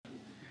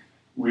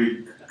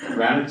With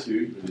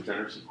gratitude for the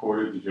generous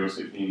support of the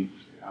Josephine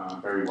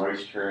Barry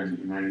Weiss Chair in the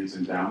Humanities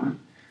Endowment,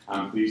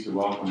 I'm pleased to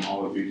welcome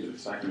all of you to the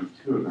second of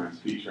two events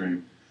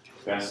featuring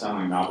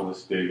best-selling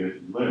novelist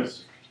David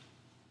Liss.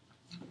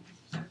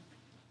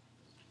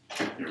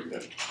 Here we go.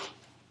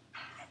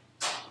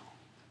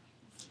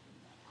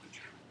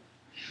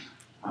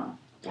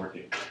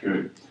 Working.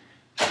 Good.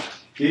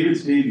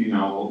 David's debut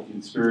novel,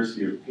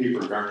 Conspiracy of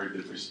Paper, garnered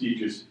the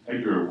prestigious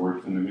Edgar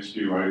Award from the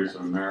Mystery Writers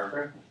of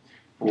America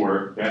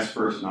for Best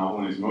First Novel,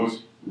 and his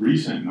most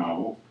recent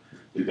novel,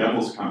 The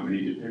Devil's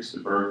Company, depicts the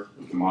birth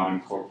of the modern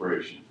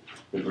corporation,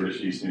 the British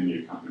East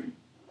India Company.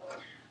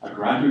 A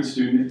graduate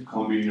student at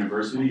Columbia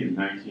University in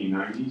the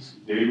 1990s,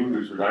 David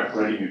was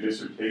writing a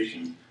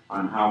dissertation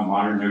on how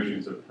modern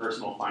notions of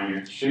personal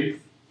finance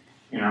shape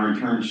and are in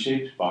turn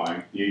shaped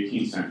by the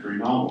 18th century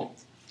novel.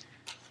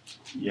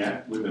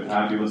 Yet, with the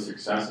fabulous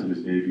success of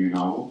his debut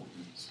novel,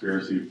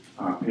 Conspiracy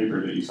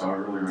Paper that you saw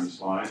earlier on the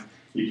slide,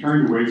 he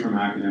turned away from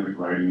academic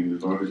writing and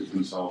devoted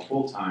himself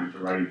full-time to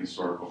writing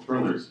historical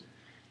thrillers.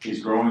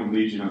 His growing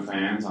legion of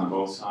fans on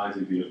both sides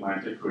of the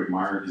Atlantic who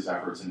admired his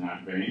efforts in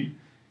that vein,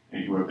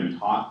 and who have been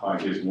taught by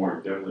his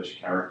more devilish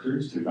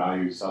characters to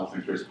value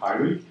self-interest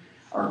highly,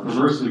 are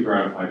perversely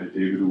gratified that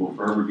David will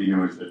forever be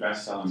known as the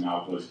best-selling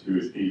novelist who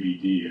is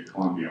ABD at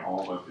Columbia,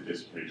 all about the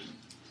dissertation.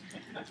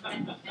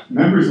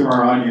 Members of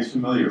our audience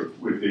familiar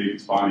with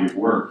David's body of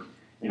work,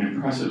 an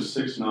impressive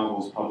 6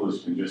 novels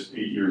published in just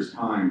 8 years'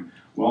 time,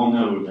 well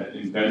know that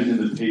embedded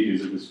in the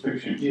pages of his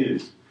fiction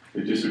is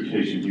the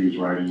dissertation he was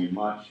writing and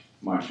much,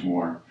 much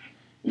more.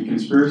 In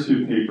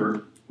Conspiracy of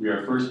Paper, we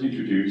are first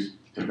introduced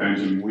to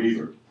Benjamin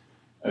Weaver,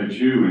 a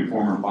Jew and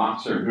former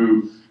boxer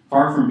who,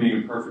 far from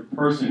being a perfect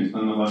person, is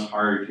nonetheless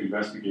hired to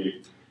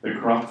investigate the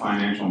corrupt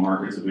financial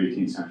markets of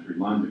 18th century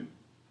London.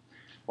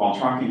 While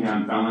tracking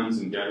down felons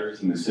and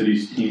debtors in the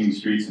city's teeming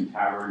streets and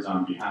taverns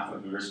on behalf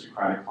of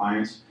aristocratic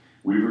clients,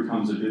 Weaver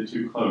comes a bit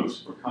too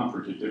close for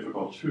comfort to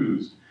difficult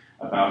truths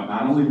about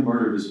not only the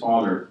murder of his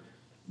father,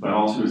 but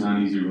also his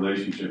uneasy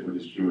relationship with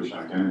his Jewish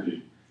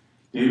identity.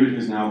 David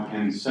has now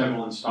penned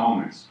several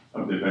installments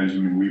of the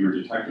Benjamin Weaver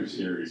detective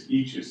series,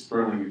 each as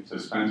thrilling and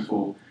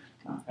suspenseful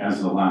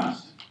as the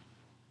last.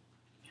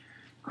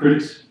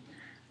 Critics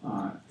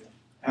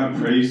have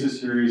praised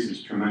this series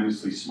as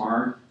tremendously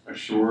smart,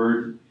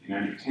 assured, and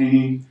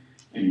entertaining,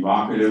 and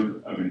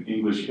evocative of an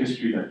English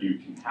history that you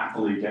can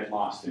happily get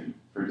lost in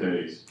for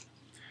days.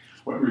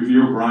 What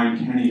reviewer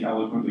Brian Kenny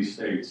eloquently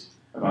states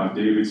about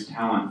David's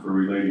talent for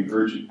relating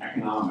urgent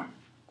economic,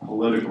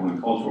 political,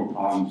 and cultural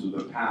problems of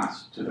the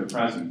past to the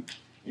present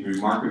in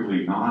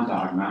remarkably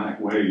non-dogmatic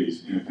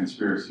ways in A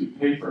Conspiracy of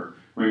Paper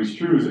rings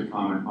true as a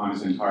comment on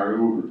his entire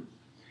oeuvre.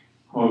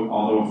 Quote,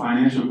 although a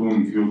financial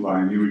boom fueled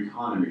by a new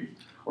economy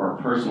or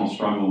a personal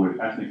struggle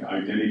with ethnic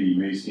identity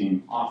may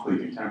seem awfully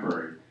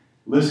contemporary,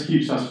 Liss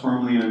keeps us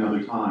firmly in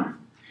another time.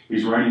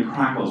 His writing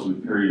crackles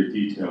with period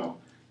detail,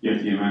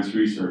 yet the immense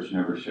research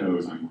never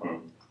shows,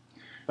 unquote.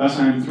 Thus,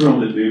 I am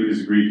thrilled that David has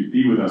agreed to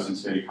be with us in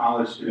State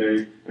College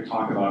today to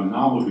talk about a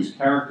novel whose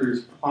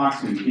characters,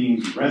 plots, and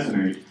themes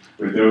resonate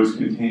with those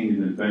contained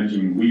in the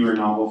Benjamin Weaver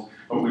novels,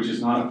 but which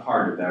is not a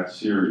part of that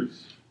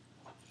series.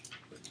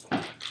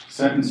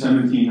 Set in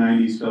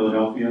 1790s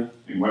Philadelphia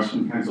and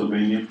western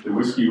Pennsylvania, The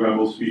Whiskey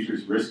Rebels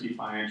features risky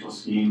financial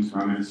schemes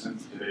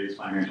reminiscent of today's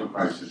financial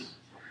crisis.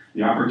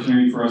 The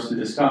opportunity for us to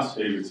discuss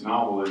David's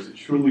novel is a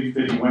truly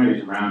fitting way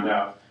to round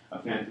out a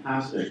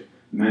fantastic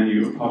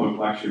menu of public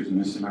lectures in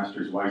this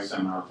semester's Weiss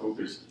Seminar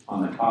focused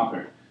on the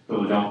topic,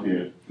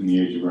 Philadelphia in the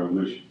Age of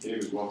Revolution.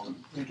 David,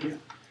 welcome. Thank you.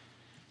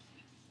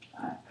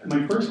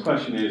 My first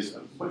question is,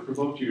 what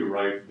provoked you to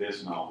write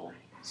this novel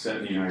set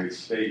in the United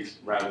States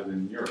rather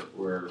than Europe,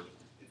 where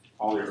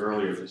all your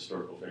earlier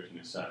historical fiction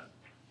is set?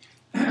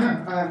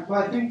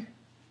 Well, I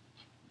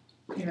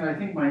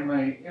think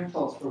my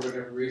impulse, for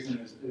whatever reason,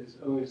 is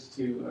always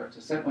to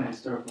set my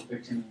historical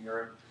fiction in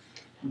Europe.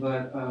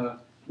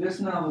 But this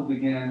novel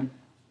began,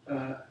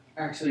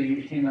 actually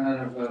it came out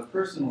of a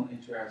personal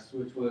interest,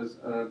 which was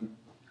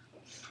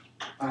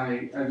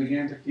I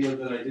began to feel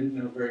that I didn't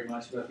know very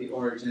much about the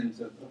origins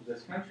of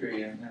this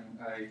country, and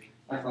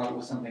I thought it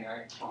was something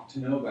I ought to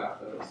know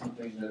about,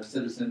 something that a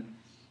citizen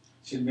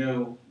should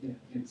know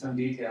in some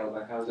detail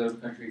about how his own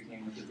country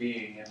came into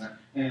being, and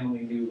I only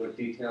knew what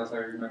details I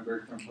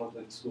remembered from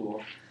public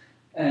school.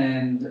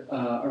 And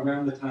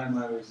around the time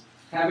I was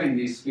having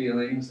these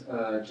feelings,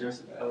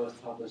 Joseph Ellis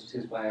published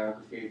his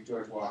biography of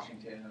George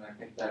Washington, and I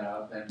picked that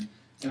up, and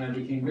I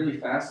became really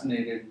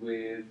fascinated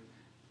with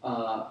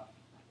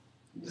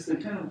just the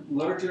kind of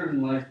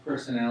larger-than-life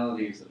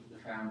personalities of the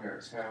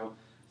founders, how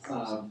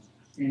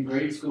in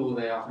grade school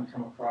they often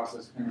come across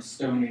as kind of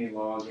stony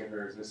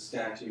lawgivers, as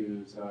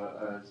statues,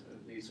 as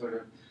these sort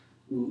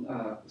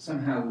of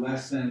somehow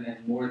less than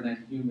and more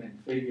than human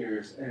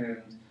figures.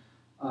 And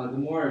the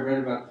more I read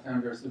about the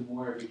founders, the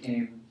more I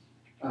became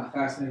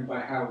fascinated by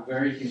how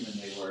very human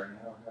they were, and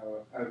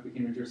how I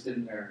became interested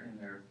in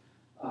their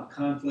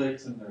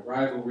conflicts and their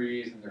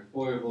rivalries and their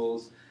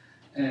foibles.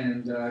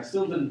 And I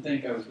still didn't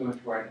think I was going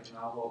to write a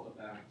novel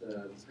about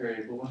the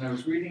period, but when I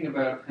was reading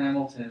about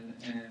Hamilton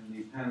and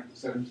the Panic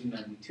of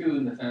 1792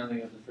 and the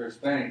founding of the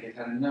first bank, it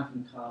had enough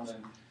in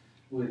common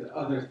with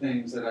other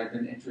things that I've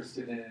been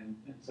interested in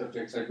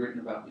subjects I've written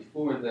about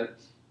before, that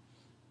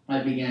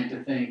I began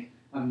to think,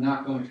 I'm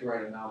not going to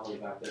write a novel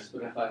about this,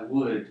 but if I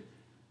would,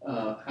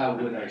 how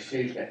would I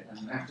shape it?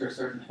 And after a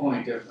certain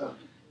point of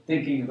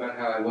thinking about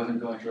how I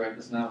wasn't going to write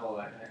this novel,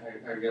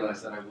 I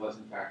realized that I was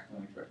in fact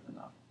going to write the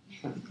novel.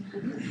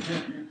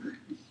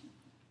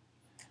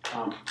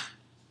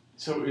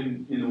 So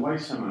in the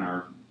Weiss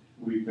seminar,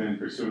 we've been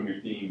pursuing a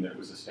theme that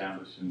was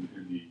established in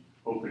the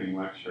opening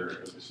lecture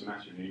of the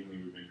semester, namely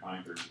we've been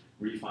trying to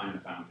refine the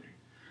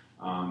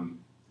founding.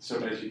 So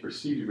as you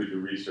proceeded with the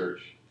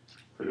research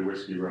for the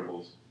Whiskey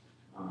Rebels,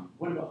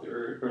 what about the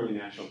early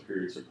national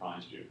period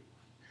surprised you?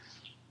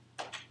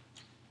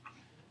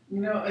 You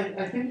know,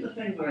 I think the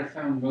thing that I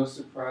found most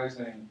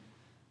surprising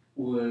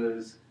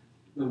was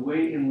the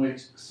way in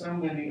which so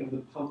many of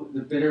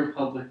the bitter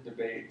public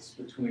debates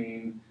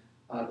between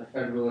the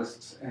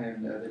Federalists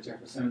and the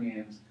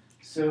Jeffersonians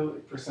so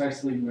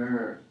precisely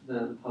mirror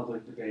the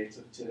public debates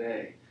of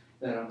today.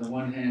 That on the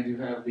one hand, you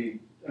have the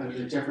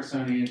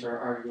Jeffersonians are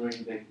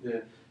arguing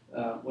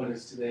what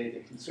is today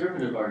the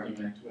conservative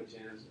argument, which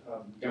is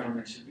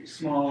government should be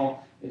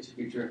small, it should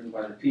be driven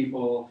by the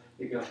people,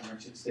 the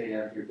government should stay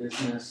out of your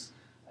business.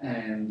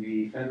 And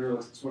the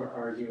Federalists were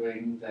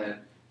arguing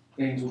that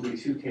things will be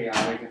too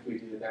chaotic if we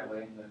do it that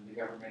way, and then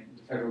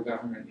the federal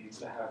government needs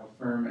to have a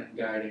firm and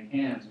guiding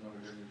hand in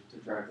order to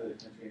drive the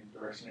country in the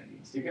direction it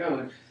needs to go.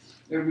 And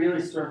it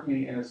really struck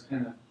me as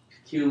kind of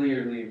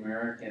peculiarly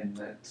American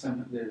that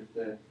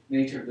the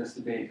nature of this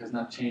debate has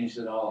not changed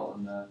at all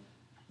in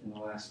the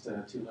last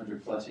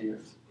 200 plus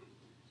years.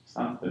 It's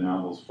not that the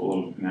novel's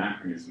full of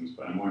anachronisms,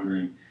 but I'm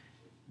wondering,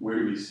 where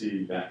do we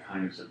see that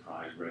kind of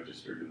surprise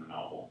registered in the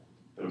novel?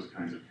 Those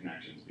kinds of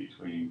connections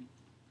between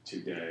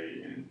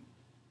today and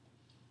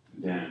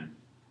then?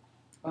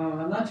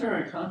 I'm not sure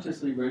I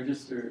consciously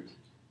registered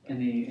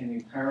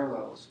any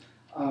parallels.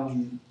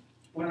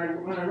 When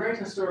I write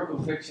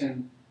historical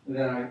fiction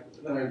that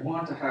I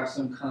want to have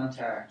some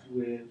contact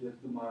with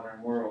the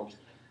modern world,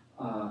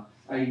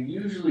 I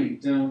usually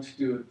don't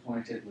do it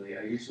pointedly.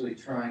 I usually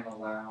try and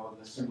allow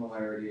the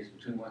similarities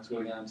between what's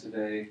going on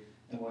today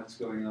and what's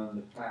going on in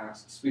the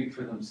past speak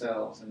for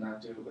themselves and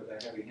not do it with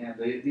a heavy hand.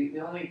 The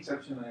only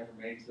exception I ever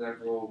made to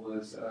that rule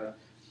was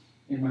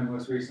in my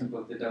most recent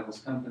book, The Devil's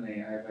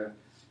Company. I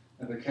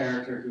have a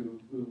character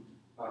who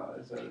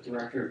is a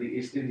director of the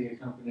East India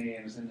Company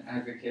and is an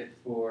advocate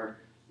for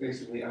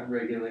basically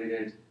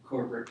unregulated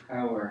corporate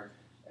power.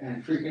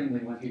 And frequently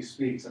when he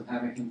speaks, I'm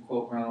having him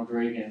quote Ronald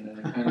Reagan in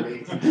a kind of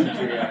 18th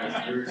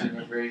century version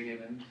of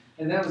Reagan.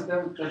 And that's the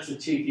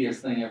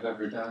cheekiest thing I've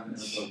ever done in a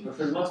book. But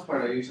for the most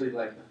part, I usually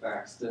like the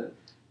facts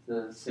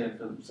to stand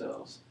for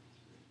themselves.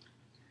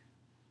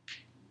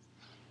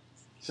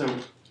 So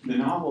the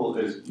novel,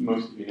 as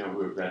most of you know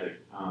who have read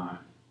it,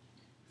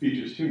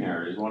 features two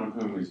narrators, one of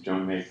whom is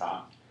Joan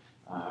Maycock,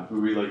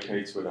 who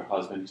relocates with her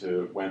husband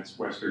to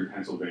western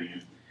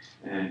Pennsylvania.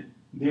 And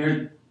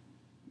there,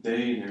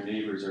 they and their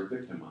neighbors are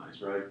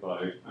victimized, right,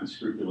 by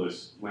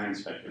unscrupulous land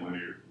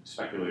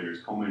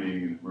speculators,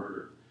 culminating in the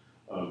murder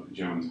of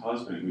Joan's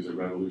husband, who's a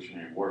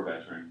Revolutionary War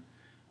veteran,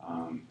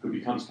 who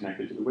becomes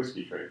connected to the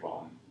whiskey trade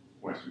while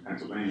in western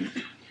Pennsylvania.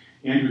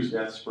 Andrew's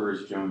death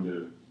spurs Joan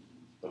to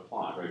the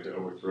plot, right, to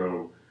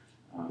overthrow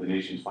the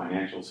nation's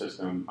financial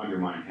system,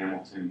 undermine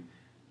Hamilton.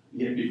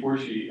 Yet before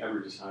she ever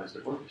decides to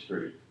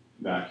orchestrate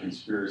that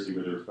conspiracy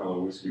with her fellow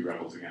whiskey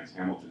rebels against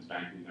Hamilton's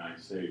Bank of the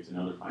United States and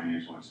other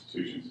financial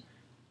institutions,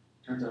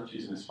 turns out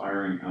she's an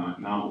aspiring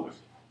novelist.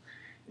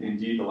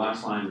 Indeed, the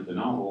last lines of the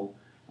novel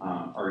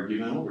are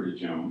given over to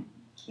Joan,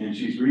 and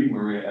she's reading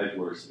Maria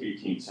Edgeworth's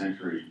 18th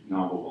century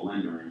novel, The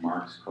Lender, and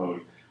Mark's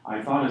quote,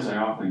 "I thought, as I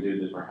often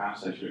did, that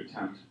perhaps I should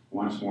attempt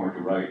once more to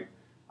write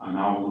a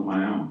novel of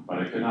my own, but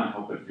I could not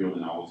help but feel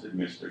the novels had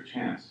missed their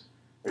chance.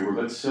 They were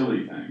but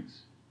silly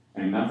things,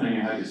 and nothing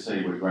I had to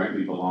say would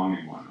rightly belong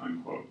in one,"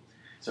 unquote.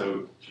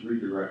 So to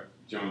redirect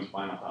Joan's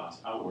final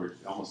thoughts outward,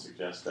 it almost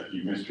suggests that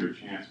you missed your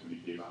chance when you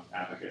gave up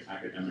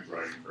academic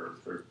writing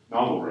for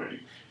novel writing.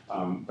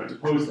 But to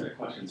pose that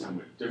question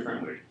somewhat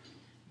differently,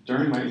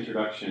 during my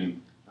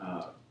introduction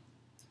of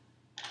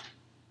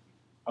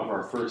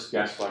our first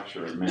guest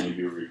lecture, many of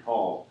you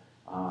recall,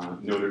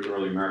 noted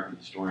early American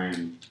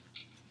historian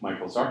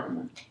Michael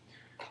Zuckerman,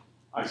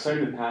 I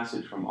cited a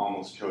passage from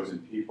Almost Chosen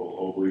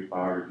People, Oblique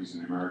Biographies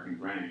in the American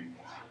Brain,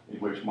 in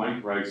which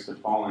Mike writes the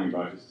following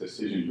about his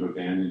decision to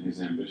abandon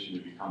his ambition to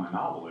become a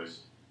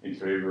novelist in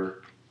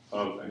favor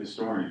of a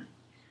historian.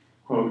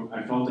 Quote,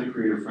 "I felt a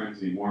creative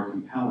frenzy more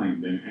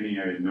compelling than any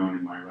I had known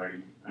in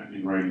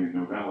writing a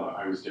novella.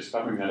 I was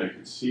discovering that I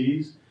could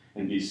seize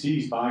and be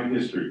seized by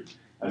history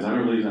as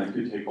utterly as I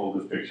could take hold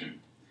of fiction,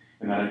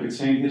 and that I could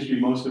say in history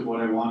most of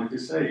what I wanted to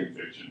say in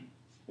fiction.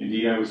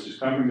 Indeed, I was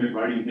discovering that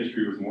writing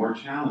history was more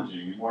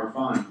challenging and more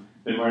fun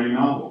than writing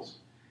novels.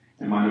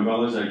 In my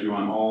novellas, I drew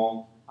on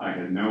all I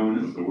had known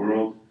of the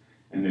world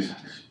and this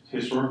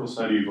historical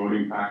study of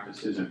voting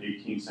practices in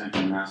 18th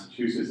century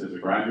Massachusetts as a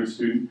graduate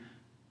student,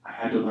 I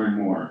had to learn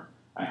more.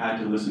 I had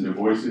to listen to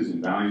voices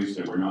and values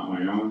that were not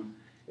my own.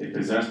 It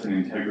possessed an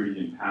integrity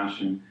and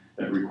passion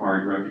that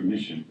required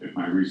recognition if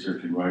my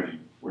research and writing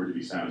were to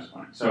be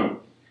satisfying.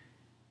 So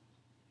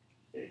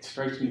it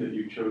strikes me that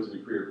you've chosen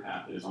a career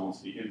path that is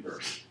almost the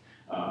inverse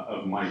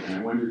of Mike, and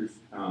I wondered if,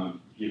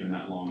 given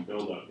that long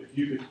buildup, if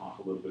you could talk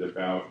a little bit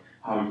about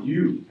how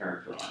you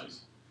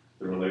characterize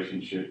the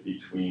relationship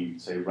between,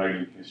 say,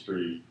 writing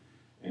history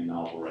and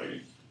novel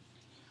writing.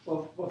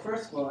 Well,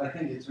 first of all, I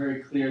think it's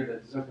very clear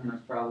that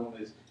Zuckerman's problem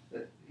is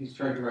that he's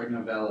tried to write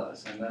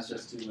novellas, and that's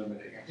just too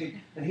limiting. I think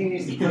that he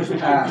needs to push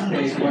past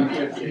page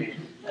 150,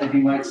 and he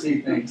might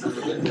see things a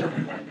little bit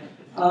differently.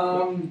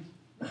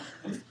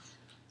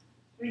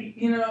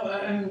 You know,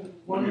 and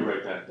Let me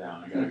write that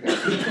down. I gotta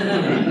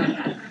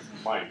go.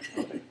 Mike,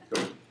 okay,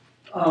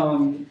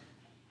 go.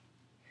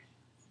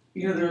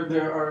 You know,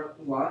 there are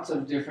lots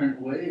of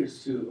different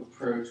ways to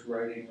approach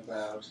writing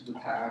about the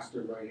past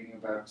or writing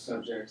about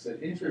subjects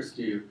that interest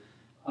you.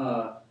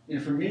 You know,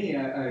 for me,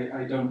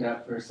 I don't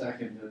doubt for a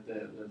second that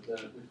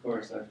the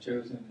course I've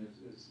chosen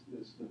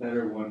is the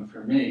better one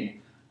for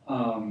me.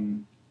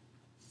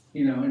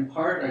 You know, in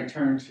part, I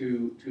turned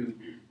to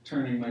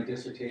turning my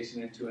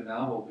dissertation into a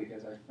novel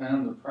because I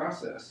found the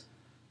process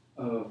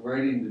of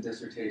writing the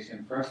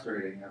dissertation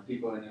frustrating. Now,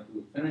 people I know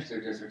who finish their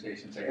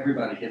dissertation say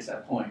everybody hits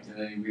that point, and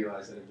then you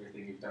realize that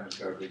everything you've done is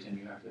garbage, and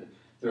you have to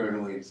throw it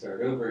away and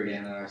start over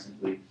again. And I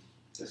simply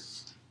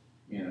just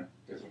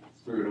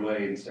threw it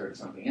away and started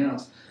something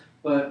else.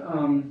 But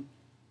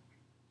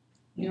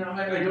you know,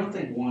 I don't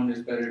think one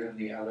is better than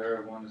the other,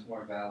 or one is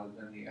more valid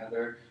than the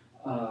other.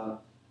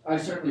 I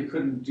certainly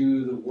couldn't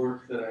do the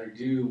work that I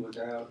do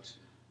without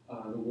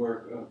the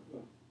work of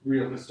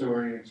real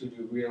historians who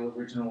do real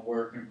original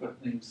work and put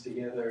things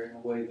together in a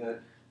way that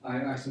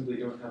I simply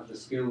don't have the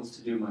skills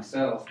to do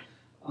myself.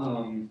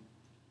 You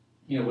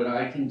know, what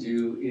I can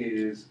do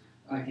is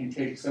I can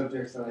take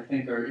subjects that I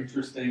think are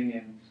interesting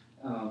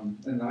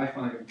and I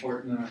find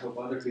important, and I hope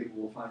other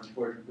people will find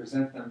important, and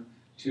present them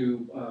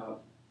to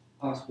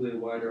possibly a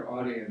wider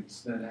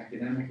audience than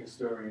academic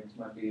historians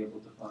might be able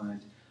to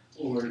find,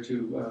 or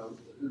to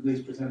at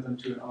least present them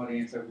to an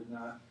audience that would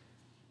not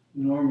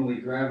normally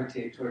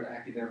gravitate toward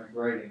academic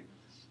writing.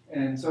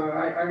 And so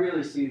I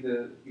really see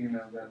that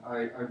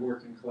I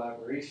work in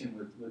collaboration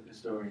with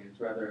historians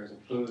rather as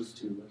opposed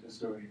to what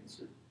historians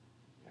do.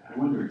 I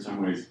wonder in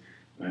some ways,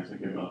 when I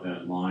think about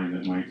that line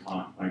that Mike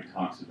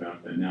talks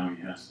about, that now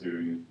he has to,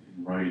 in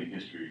writing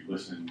history,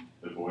 listen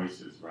to the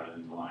voices rather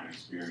than rely on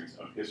experience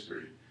of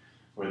history,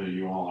 whether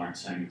you all aren't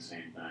saying the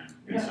same thing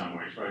in some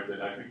ways, right?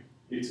 That I think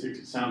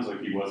it sounds like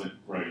he wasn't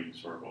writing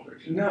historical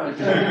fiction. No, it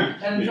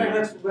doesn't. And in fact,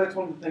 that's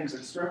one of the things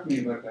that struck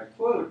me about that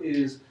quote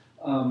is,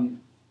 you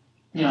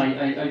know,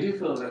 I do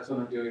feel that's what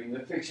I'm doing.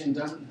 That fiction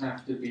doesn't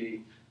have to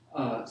be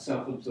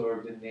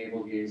self-absorbed and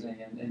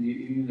navel-gazing, and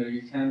you know,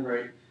 you can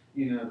write,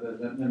 you know,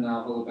 the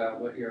novel about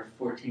what your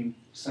 14th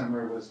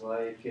summer was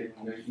like, and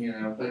you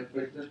know, but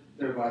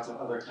there are lots of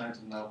other kinds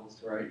of novels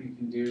to write. You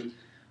can do.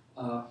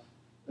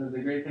 The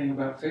great thing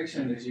about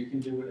fiction is you can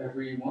do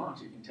whatever you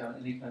want. You can tell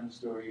any kind of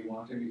story you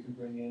want, and you can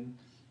bring in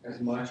as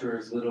much or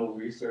as little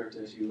research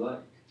as you like.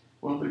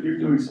 Well, but you're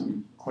doing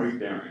something quite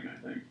daring, I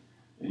think,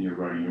 in your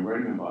writing. You're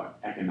writing about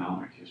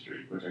economic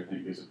history, which I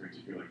think is a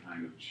particular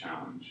kind of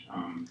challenge.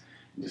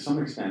 To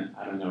some extent,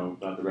 I don't know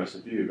about the rest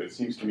of you, but it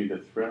seems to me the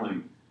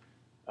thrilling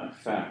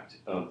effect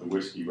of the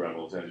Whiskey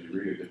Rebels as you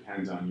read it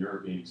depends on your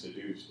being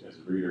seduced as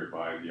a reader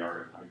by the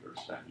archetype of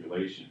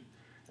speculation.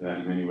 That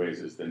in many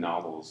ways is the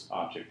novel's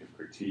object of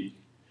critique.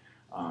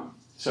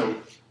 So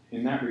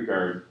in that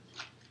regard,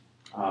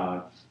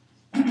 while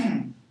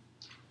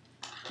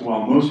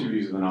most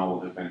reviews of the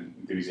novel have been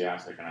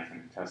enthusiastic, and I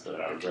can attest to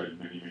that, I've read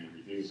many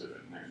reviews of it,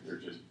 and they're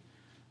just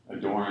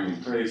adoring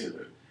in praise of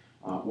it.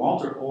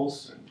 Walter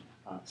Olson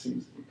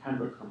seems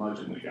kind of a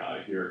curmudgeonly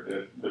guy here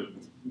at the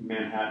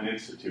Manhattan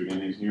Institute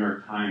in his New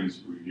York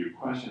Times review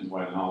questions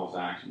why the novel's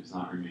action does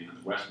not remain on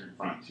the western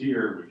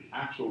frontier with the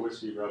actual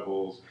Whiskey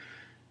Rebels,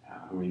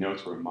 who he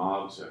notes were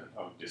mobs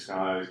of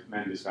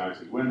men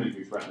disguised as women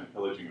who threatened the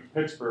pillaging of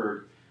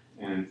Pittsburgh,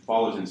 and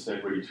follows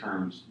instead what he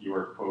terms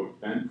your, quote,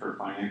 bent for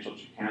financial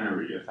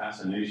chicanery, a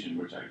fascination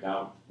which I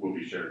doubt will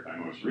be shared by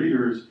most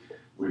readers,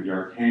 with the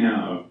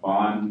arcana of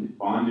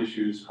bond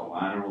issues,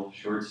 collateral,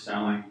 short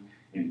selling,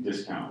 and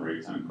discount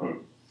rates,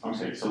 unquote.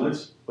 Okay, so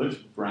let's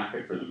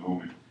bracket for the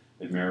moment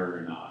the merit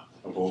or not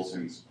of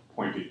Olson's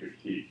pointed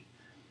critique.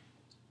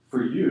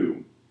 For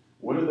you,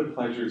 what are the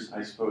pleasures,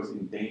 I suppose,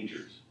 and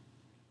dangers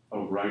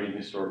of writing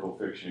historical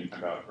fiction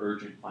about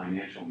urgent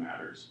financial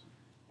matters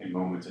in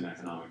moments in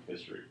economic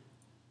history?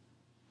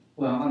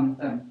 Well,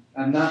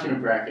 I'm not going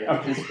to bracket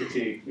his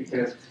critique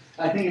because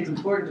I think it's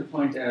important to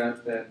point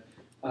out that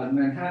the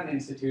Manhattan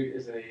Institute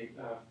is a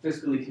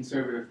fiscally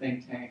conservative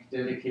think tank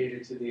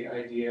dedicated to the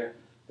idea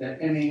that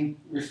any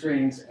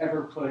restraints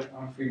ever put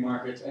on free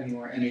markets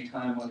anywhere,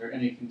 anytime, under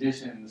any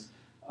conditions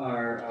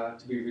are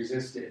to be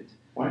resisted.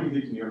 Why do you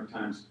think the New York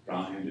Times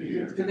got him to do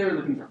that? Because they were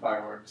looking for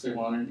fireworks. They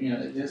wanted,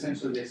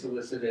 essentially they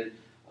solicited.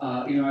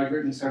 I'd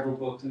written several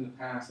books in the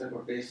past that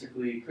were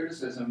basically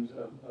criticisms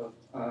of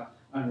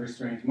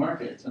unrestrained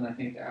markets, and I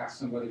think to ask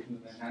somebody from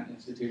the Manhattan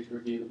Institute to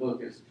review the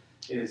book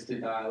is to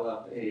dial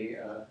up a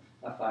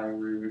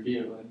fiery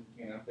review.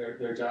 And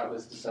their job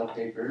is to sell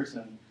papers,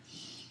 and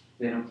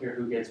they don't care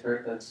who gets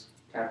hurt. That's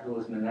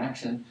capitalism in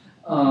action.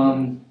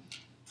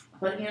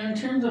 But in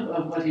terms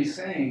of what he's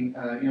saying,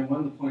 one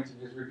of the points of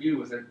his review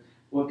was that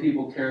what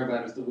people care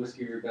about is the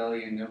Whiskey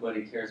Rebellion.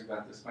 Nobody cares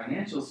about this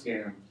financial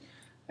scam.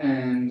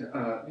 And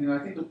I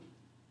think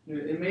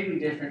it may be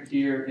different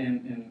here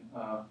in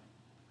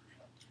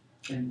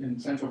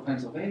central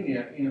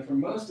Pennsylvania. For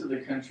most of the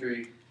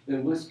country,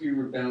 the Whiskey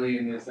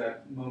Rebellion is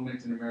that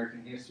moment in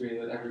American history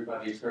that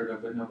everybody's heard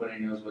of, but nobody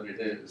knows what it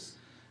is.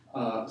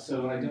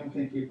 So I don't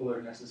think people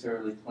are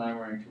necessarily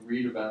clamoring to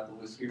read about the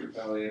Whiskey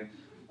Rebellion.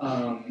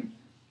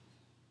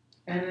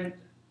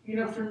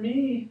 For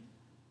me,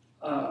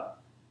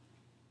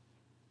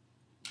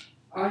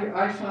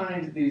 I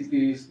find these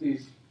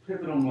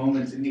pivotal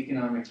moments in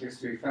economic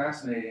history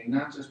fascinating,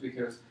 not just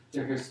because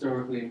they're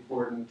historically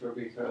important or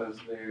because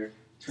they're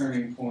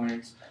turning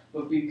points,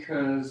 but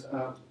because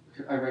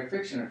I write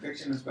fiction, and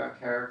fiction is about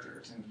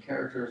characters, and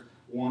characters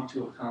want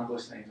to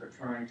accomplish things or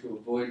trying to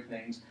avoid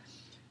things.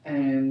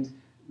 And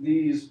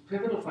these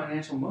pivotal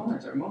financial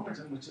moments are moments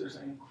in which there's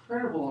an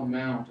incredible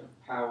amount of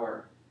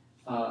power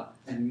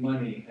and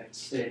money at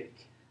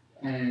stake.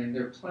 And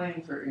they're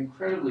playing for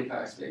incredibly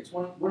high stakes.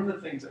 One of the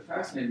things that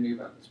fascinated me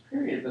about this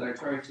period that I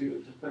tried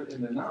to put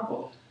in the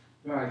novel,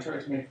 or I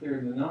tried to make clear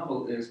in the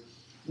novel, is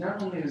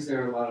not only is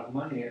there a lot of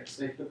money at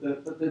stake, but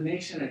the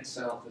nation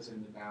itself is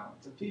in the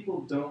balance. If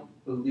people don't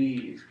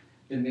believe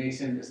the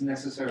nation is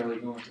necessarily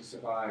going to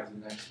survive the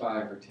next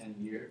 5 or 10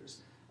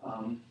 years,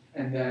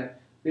 and that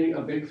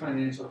a big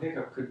financial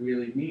hiccup could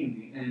really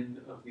mean the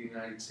end of the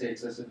United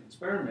States as an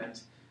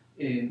experiment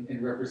in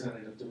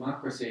representative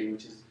democracy,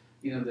 which is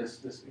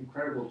this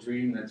incredible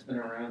dream that's been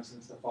around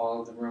since the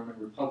fall of the Roman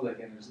Republic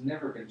and has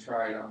never been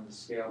tried on this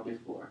scale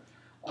before.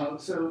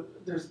 So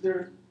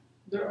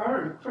there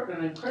are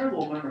an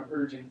incredible amount of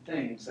urgent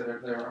things that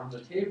are on the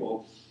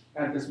table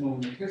at this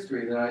moment in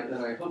history that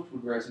I hoped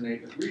would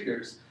resonate with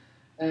readers,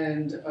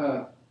 and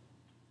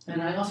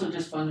I also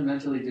just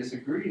fundamentally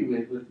disagree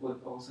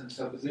with Olson's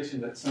supposition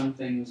that some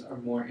things are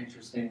more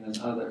interesting than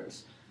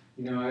others.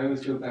 I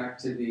always go back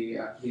to the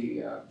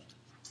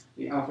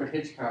Alfred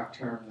Hitchcock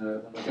term,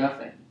 the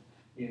MacGuffin,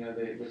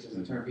 which is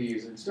a term he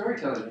used in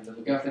storytelling. And the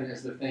MacGuffin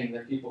is the thing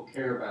that people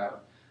care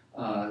about,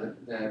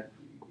 that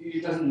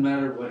it doesn't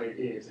matter what it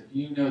is. If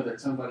you know that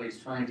somebody's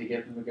trying to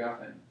get the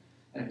MacGuffin,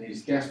 and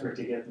he's desperate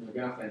to get the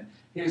MacGuffin,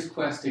 his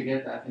quest to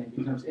get that thing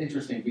becomes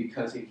interesting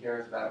because he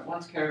cares about it.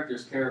 Once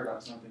characters care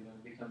about something, then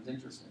it becomes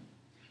interesting.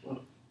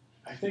 Well,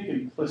 I think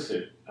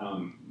implicit,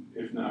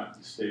 if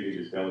not stated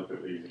as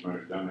delicately as he might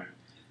have done it,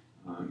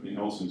 in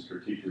Olson's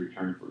critique, to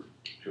return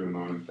to a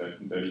moment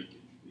that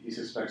he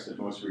suspects that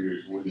most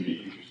readers wouldn't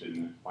be interested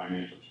in the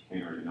financial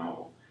chicanery of the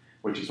novel,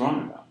 which is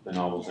wrong about the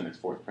novel's in its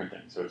fourth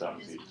printing, so it's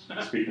obviously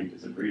speaking to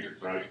some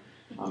readers, right?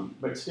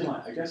 But still,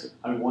 I guess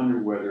I wonder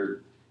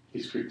whether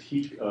his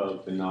critique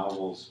of the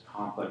novel's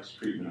complex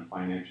treatment of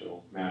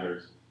financial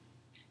matters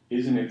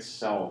is in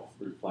itself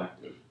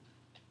reflective,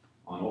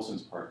 on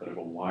Olson's part, but of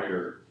a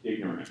wider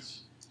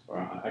ignorance, or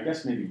I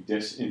guess maybe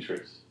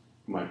disinterest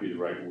might be the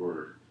right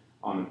word,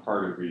 on the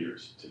part of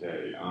readers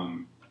today.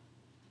 And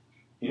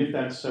if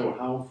that's so,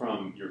 how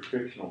from your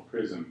fictional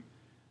prism,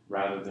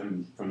 rather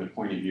than from the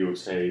point of view of,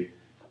 say,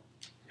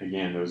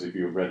 again, those of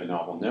you who have read the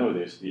novel know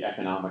this, the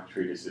economic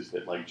treatises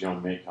that, like,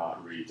 Joan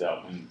Maycott reads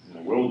out in the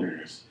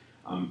wilderness,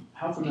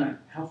 how from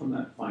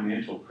that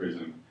financial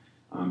prism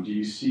do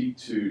you seek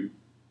to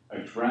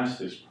address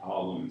this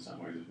problem in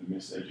some ways of the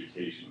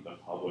miseducation of the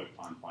public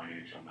on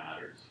financial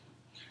matters?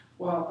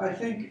 Well, I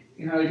think,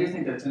 I do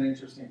think that's an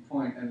interesting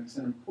point, and it's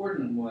an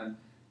important one.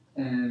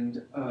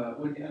 And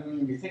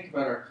when you think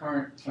about our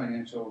current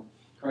financial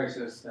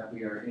crisis that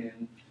we are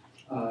in,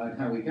 and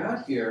how we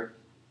got here,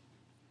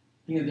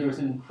 there was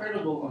an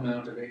incredible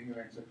amount of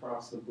ignorance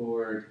across the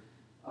board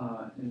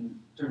in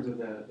terms of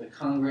the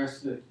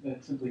Congress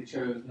that simply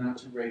chose not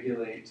to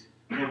regulate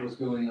what was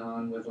going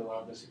on with a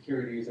lot of the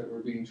securities that were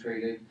being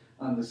traded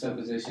on the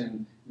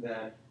supposition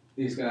that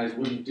these guys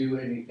wouldn't do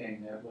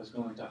anything that was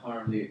going to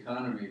harm the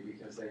economy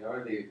because they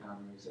are the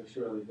economy, so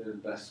surely they're the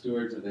best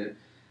stewards of it.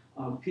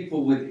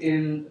 People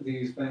within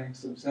these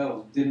banks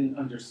themselves didn't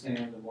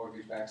understand the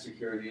mortgage-backed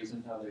securities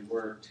and how they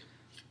worked.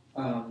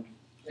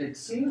 It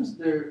seems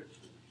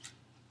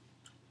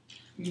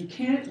you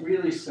can't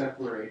really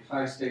separate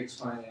high-stakes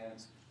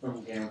finance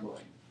from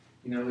gambling.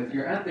 If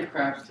you're at the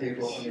craps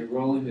table and you're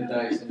rolling the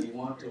dice and you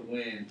want to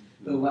win,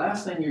 the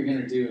last thing you're going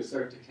to do is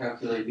start to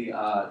calculate the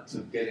odds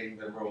of getting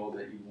the roll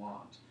that you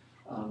want.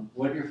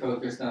 What you're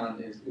focused on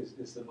is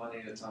the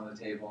money that's on the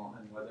table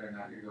and whether or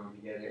not you're going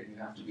to get it. You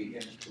have to be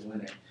in it to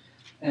win it.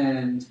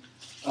 And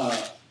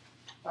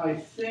I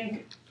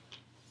think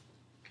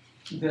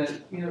that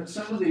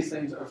some of these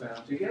things are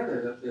bound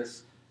together. That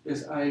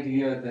this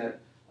idea that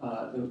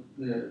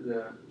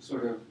the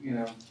sort of,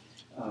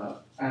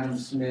 Adam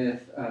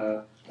Smith,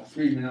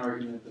 Friedman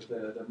argument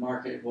that the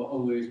market will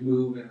always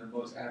move in the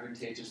most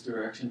advantageous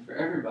direction for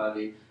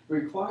everybody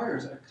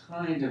requires a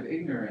kind of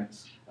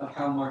ignorance of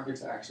how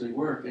markets actually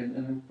work,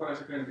 and requires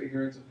a kind of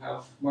ignorance of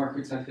how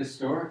markets have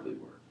historically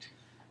worked.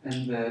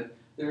 And that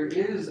there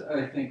is,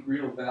 I think,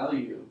 real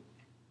value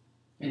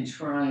in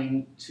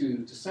trying to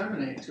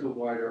disseminate to a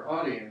wider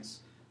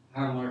audience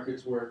how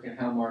markets work and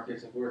how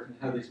markets have worked and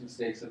how these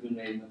mistakes have been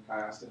made in the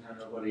past and how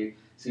nobody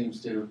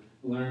seems to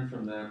learn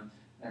from them.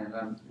 And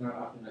I'm not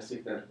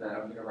optimistic that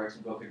I'm going to write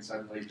some book and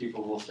suddenly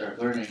people will start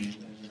learning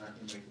and you're not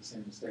going to make the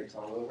same mistakes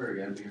all over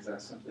again, because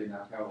that's simply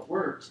not how it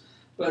works.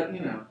 But,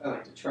 I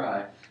like to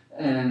try.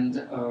 And,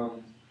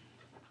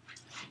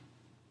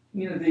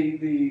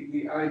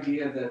 the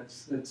idea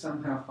that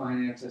somehow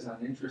finance is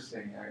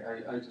uninteresting,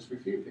 I just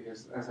refute,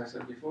 because, as I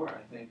said before,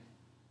 I think,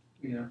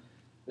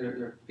 there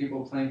are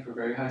people playing for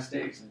very high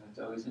stakes, and that's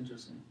always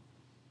interesting.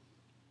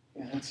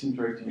 Yeah, that seems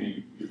right to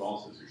me. You've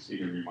also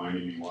succeeded in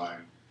reminding me why,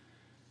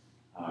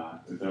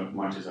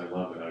 much as I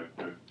love it,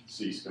 I've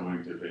ceased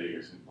going to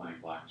Vegas and playing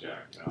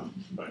blackjack,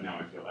 but now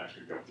I feel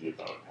extra guilty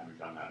about having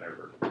done that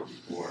ever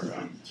before.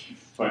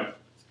 But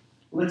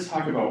let's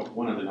talk about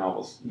one of the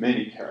novel's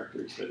many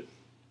characters that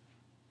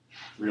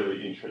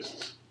really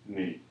interests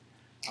me.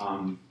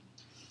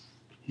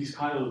 He's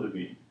Kyle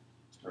Levine,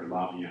 or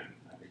Lavienne,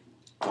 I think.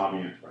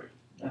 Lavienne, right?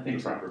 I think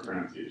the proper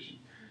pronunciation.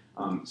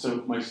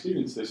 So my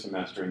students this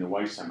semester in the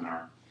Weiss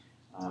seminar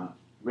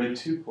read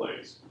two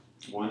plays.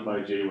 One by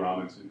Jay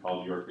Robinson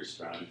called Yorkist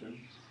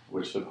Stratagem,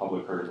 which the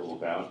public heard a little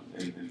about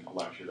in a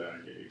lecture that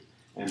I gave,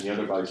 and the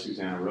other by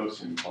Susanna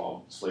Rosen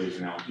called Slaves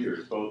in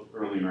Algiers, both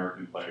early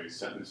American plays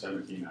set in the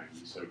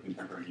 1790s, so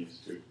contemporaneous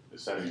to the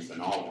setting of the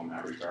novel in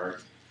that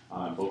regard,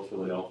 both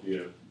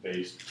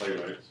Philadelphia-based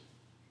playwrights.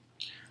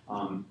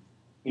 And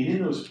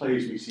in those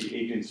plays we see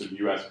agents of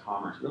U.S.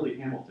 commerce, really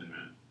Hamilton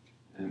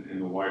men, in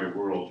the wider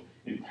world,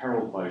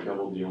 imperiled by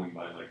double dealing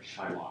by like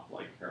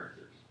Shylock-like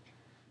characters.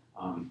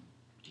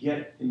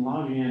 Yet in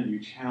Lavienne you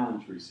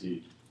challenge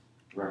received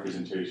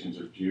representations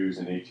of Jews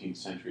in 18th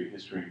century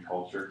history and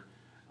culture,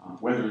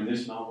 whether in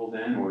this novel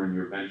then or in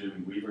your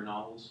Benjamin Weaver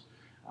novels.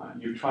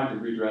 You've tried to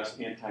redress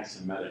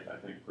anti-Semitic, I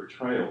think,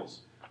 portrayals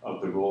of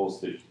the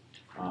roles that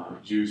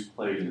Jews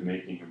played in the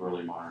making of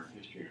early modern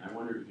history. And I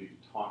wondered if you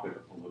could talk a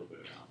little bit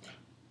about that.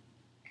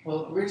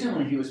 Well,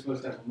 originally he was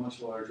supposed to have a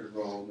much larger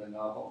role in the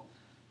novel.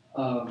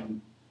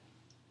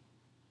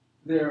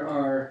 There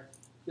are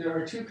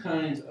two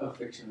kinds of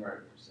fiction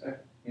writers.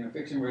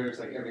 Fiction writers,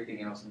 like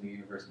everything else in the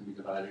universe, can be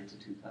divided into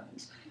two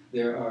kinds.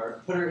 There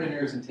are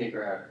putter-inners and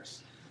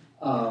taker-outers.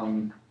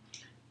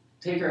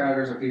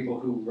 Taker-outers are people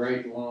who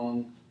write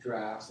long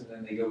drafts and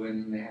then they go in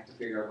and they have to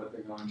figure out what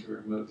they're going to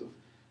remove.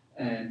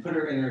 And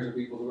putter-inners are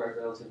people who write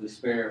relatively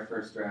spare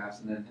first drafts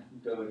and then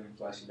go in and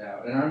flesh it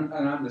out. And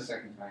I'm the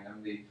second kind.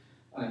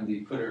 I'm the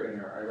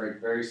putter-inner. I write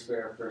very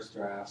spare first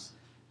drafts.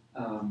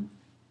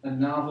 A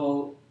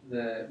novel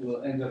that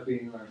will end up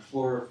being like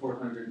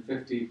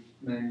 450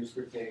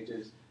 manuscript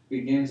pages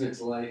begins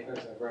its life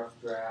as a rough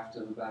draft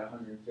of about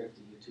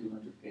 150 to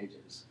 200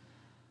 pages.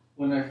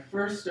 When I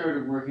first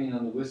started working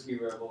on the Whiskey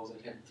Rebels,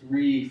 it had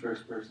 3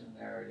 first-person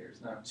narrators,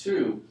 not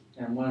 2,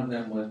 and one of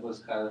them was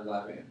Kyle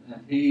Lavienne.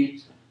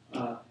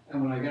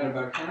 And when I got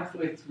about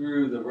halfway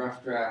through the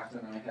rough draft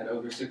and I had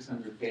over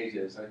 600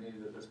 pages, I knew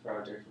that this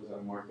project was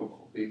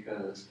unworkable,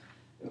 because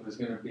it was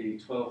going to be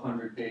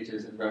 1,200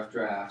 pages in rough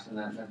drafts, and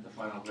that meant the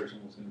final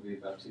version was going to be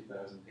about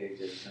 2,000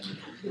 pages,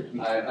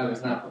 and I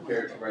was not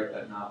prepared to write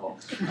that novel.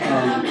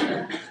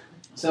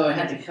 So I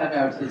had to cut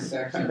out his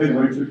section. I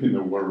might have in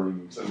the war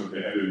room some of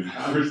the editing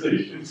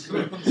conversations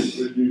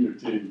with you and your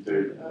team,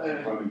 Dave.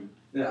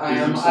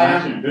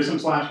 There's some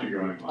slashing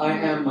going on. I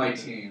am my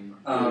team.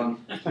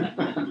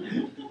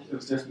 It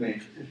was just me,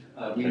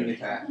 me and the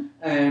cat.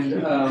 And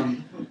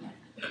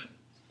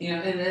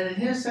and in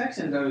his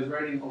sections, I was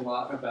writing a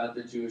lot about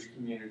the Jewish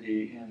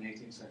community in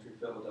 18th century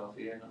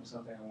Philadelphia, and it was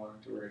something I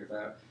wanted to write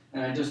about.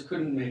 And I just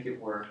couldn't make it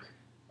work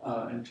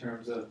in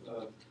terms of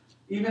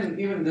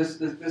even this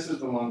is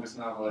the longest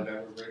novel I've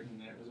ever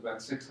written. It was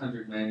about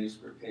 600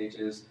 manuscript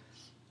pages,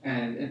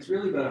 and it's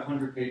really about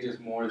 100 pages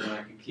more than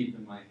I could keep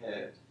in my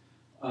head.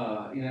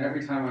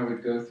 Every time I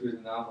would go through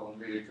the novel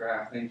and read a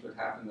draft, things would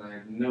happen that I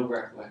had no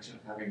recollection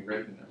of having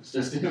written. It was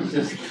just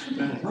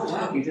oh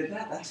wow, we did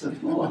that. That's so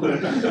cool.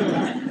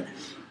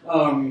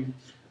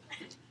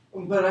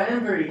 But I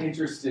am very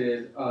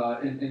interested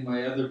in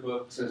my other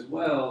books as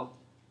well,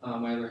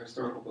 my other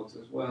historical books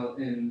as well,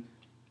 in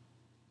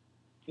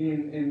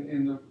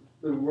the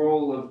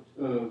role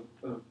of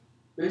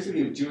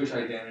basically of Jewish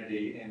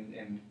identity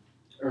in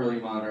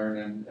early modern,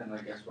 and I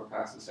guess we're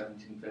past the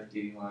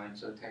 1750 line,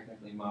 so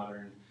technically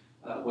modern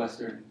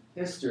Western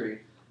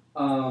history.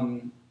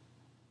 And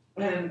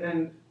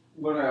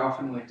what I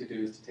often like to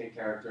do is to take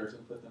characters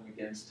and put them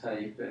against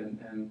type,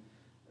 and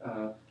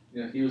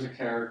he was a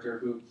character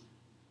who,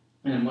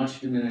 in a much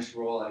diminished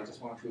role, I just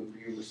want to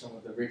imbue with some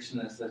of the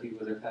richness that he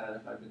would have had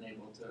if I'd been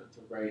able to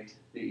write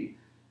the,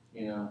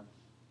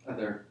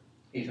 other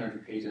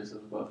 800 pages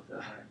of the book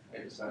that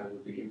I decided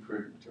would be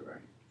imprudent to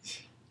write.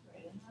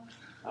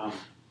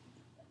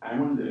 I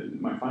wanted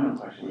to, my final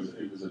question was,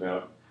 it was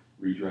about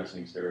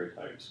redressing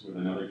stereotypes with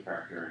another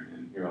character,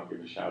 and here I'll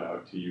give a shout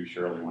out to you,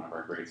 Shirley, one of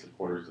our great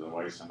supporters of the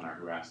Weiss Seminar,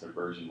 who asked a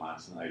version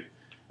last night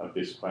of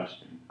this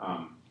question.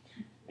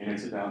 And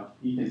it's about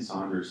Ethan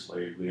Saunders'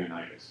 slave,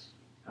 Leonidas.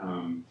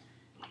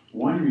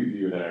 One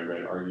review that I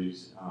read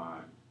argues,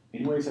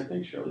 in ways I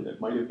think, Shirley, that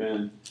might have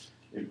been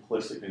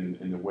implicit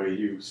in the way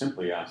you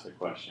simply asked the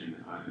question,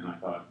 and I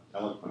thought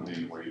eloquently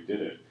in the way you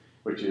did it,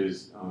 which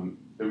is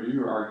the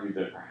reviewer argued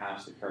that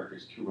perhaps the character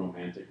is too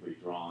romantically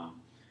drawn,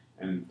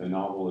 and the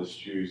novel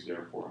eschews,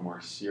 therefore, a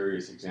more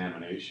serious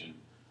examination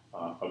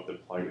of the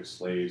plight of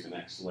slaves and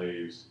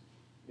ex-slaves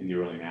in the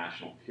early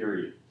national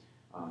period.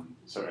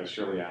 So as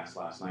Shirley asked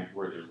last night,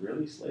 were there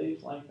really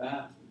slaves like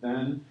that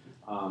then?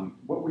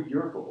 What were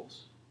your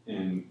goals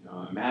in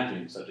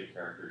imagining such a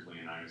character as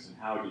Leonidas, and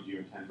how did you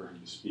intend for him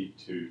to speak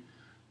to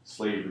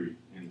slavery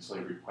and the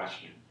slavery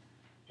question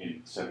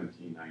in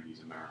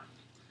 1790s America?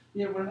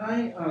 Yeah, when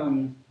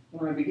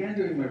I began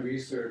doing my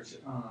research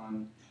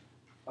on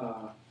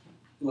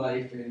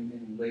life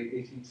in late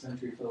 18th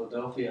century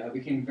Philadelphia, I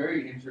became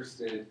very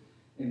interested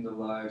in the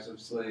lives of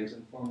slaves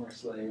and former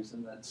slaves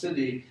in that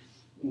city,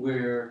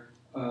 where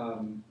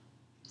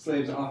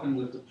slaves often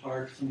lived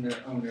apart from their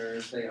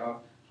owners.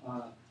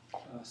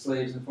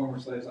 Slaves and former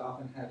slaves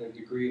often had a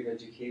degree of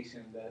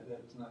education that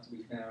was not to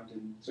be found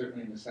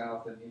certainly in the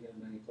South and even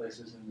in many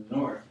places in the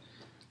North.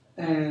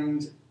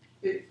 And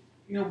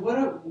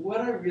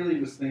what I really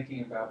was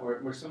thinking about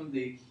were some of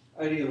the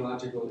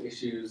ideological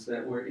issues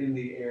that were in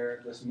the air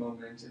at this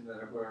moment and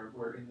that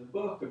were in the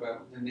book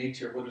about the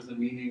nature, what is the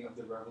meaning of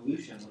the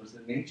revolution, what is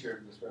the nature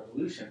of this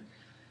revolution.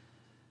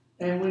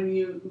 And when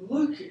you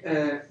look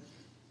at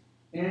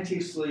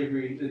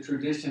anti-slavery, the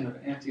tradition of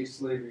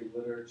anti-slavery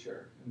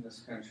literature in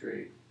this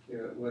country,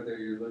 whether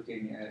you're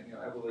looking at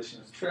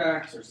abolitionist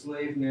tracts or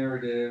slave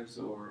narratives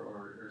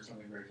or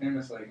something very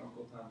famous like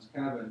Uncle Tom's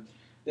Cabin,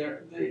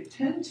 they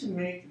tend to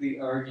make the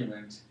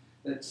argument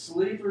that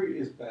slavery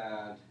is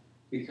bad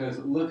because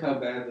look how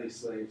badly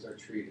slaves are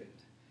treated.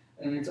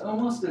 And it's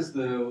almost as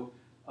though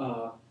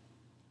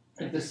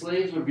if the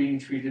slaves were being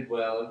treated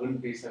well, it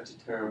wouldn't be such a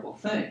terrible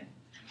thing.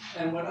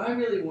 And what I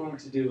really wanted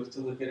to do was to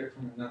look at it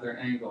from another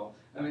angle.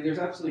 I mean, there's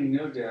absolutely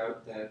no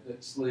doubt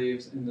that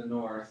slaves in the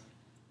North,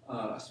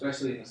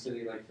 especially in a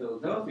city like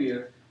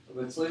Philadelphia,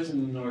 but slaves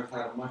in the North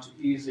had a much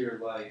easier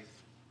life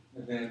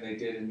than they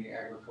did in the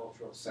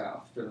agricultural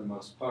South, for the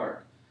most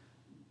part.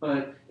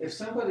 But if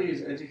somebody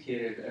is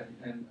educated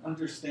and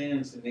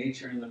understands the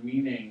nature and the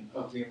meaning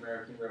of the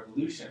American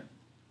Revolution,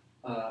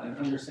 and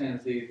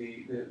understands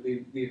the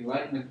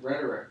Enlightenment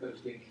rhetoric that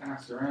was being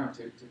cast around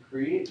to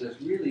create this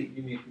really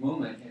unique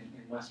moment in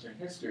Western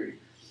history,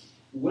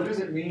 what does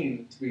it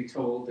mean to be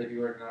told that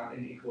you are not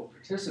an equal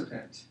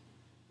participant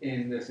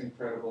in this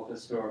incredible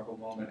historical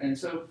moment? And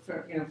so,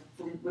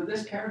 with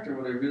this character,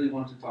 what I really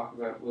wanted to talk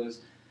about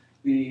was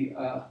the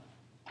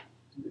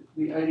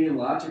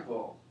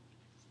ideological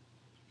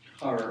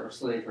horror of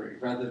slavery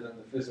rather than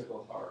the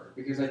physical horror.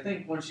 Because I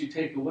think once you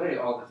take away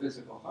all the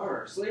physical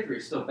horror, slavery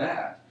is still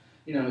bad.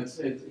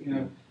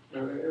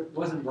 It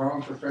wasn't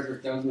wrong for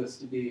Frederick Douglass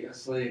to be a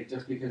slave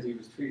just because he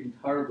was treated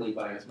horribly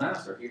by his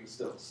master. He was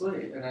still a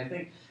slave. And I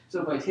think,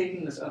 so by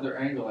taking this other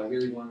angle, I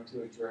really wanted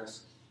to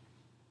address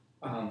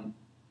the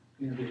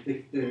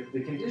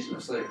condition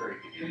of slavery.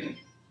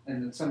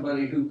 And then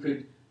somebody who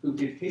could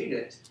hate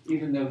it,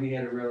 even though he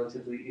had a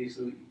relatively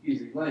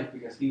easy life,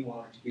 because he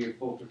wanted to be a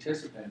full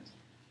participant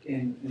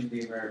in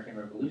the American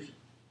Revolution.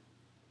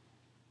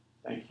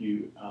 Thank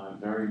you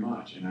very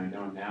much. And I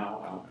know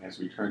now, as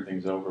we turn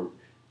things over,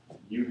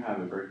 you have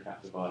a very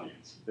captive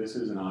audience. This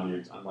is an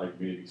audience, unlike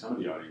maybe some of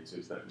the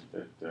audiences that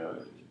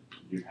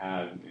you've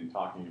had in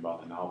talking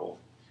about the novel,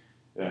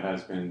 that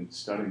has been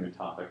studying the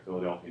topic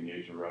Philadelphia and the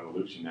Asian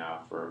Revolution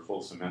now for a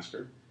full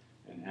semester,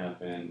 and have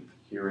been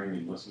hearing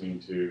and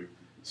listening to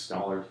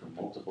scholars from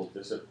multiple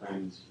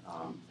disciplines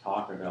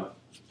talk about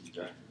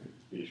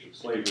the issue of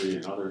slavery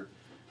and other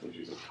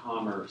issues of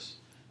commerce.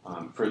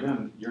 For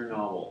them, your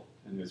novel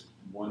and this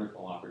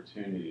wonderful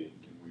opportunity,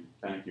 and we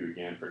thank you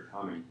again for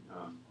coming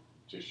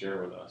to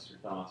share with us your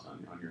thoughts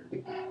on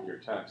your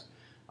text.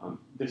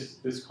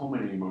 This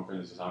culminating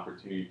moment is this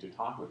opportunity to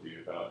talk with you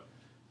about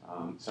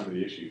some of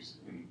the issues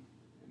and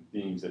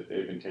themes that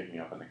they've been taking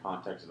up in the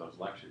context of those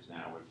lectures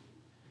now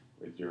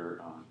with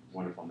your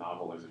wonderful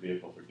novel as a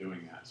vehicle for doing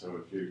that. So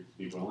if you'd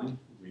be willing,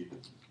 we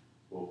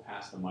will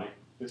pass the mic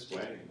this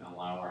way and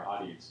allow our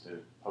audience to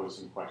pose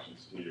some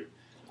questions to you.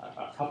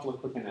 A couple of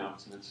quick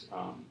announcements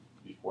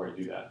before I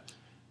do that.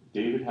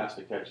 David has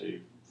to catch a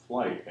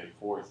flight at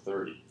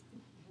 4:30.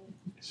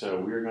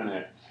 So he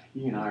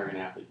and I are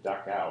gonna have to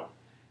duck out.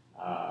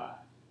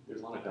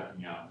 There's a lot of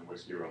ducking out in the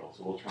Whiskey Roll,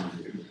 so we'll try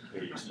and do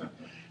it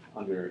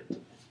under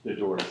the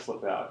door to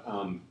slip out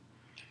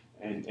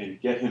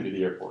and get him to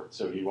the airport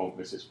so he won't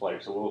miss his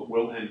flight. So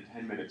we'll end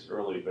 10 minutes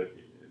early, but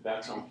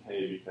that's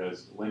okay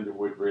because Linda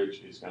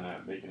Woodbridge is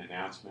gonna make an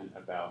announcement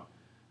about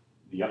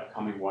the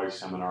upcoming WISE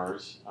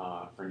seminars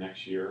for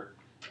next year.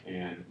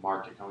 And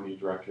Mark Taccone,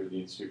 director of the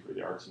Institute for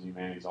the Arts and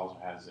Humanities, also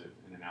has an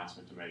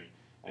announcement to make.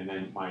 And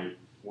then my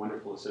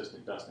wonderful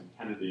assistant, Dustin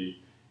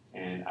Kennedy,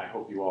 and I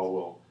hope you all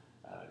will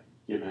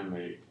give him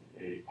a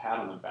pat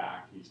on the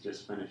back. He's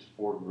just finished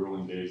 4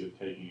 grueling days of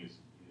taking his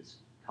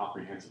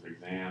comprehensive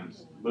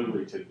exams,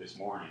 literally to this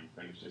morning,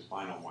 finished his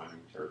final one,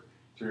 which are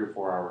 3 or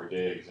 4 hour a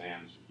day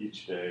exams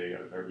each day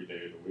of every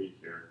day of the week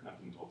here, up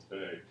until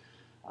today.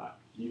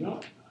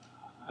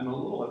 I'm a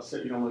little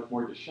upset you don't look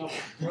more disheveled.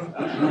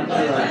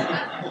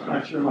 I'm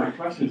not sure my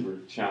questions were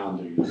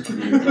challenging.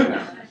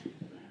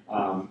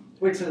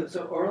 Wait,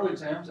 so oral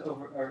exams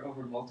are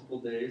over multiple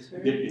days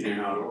here? They're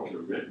not oral,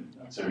 they're written.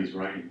 So he's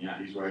writing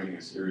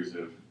a series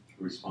of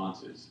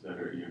responses that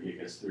are, he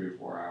gets 3 or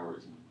 4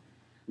 hours, and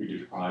we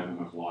deprive him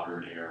of water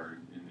and air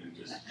and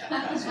just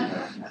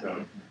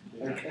so.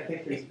 I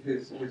think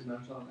his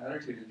nonchalant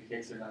attitude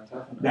indicates they're not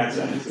tough enough. That's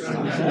it.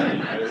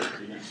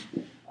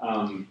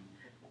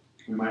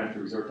 We might have to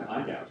resort to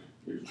eye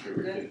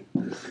gouging.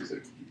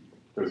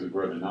 Those who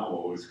read the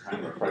novel, was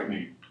kind of a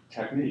frightening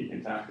technique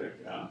and tactic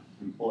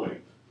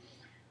employed.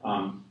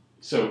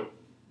 So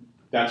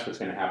that's what's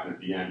going to happen at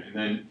the end. And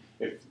then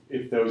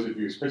if those of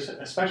you,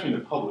 especially in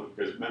the public,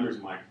 because members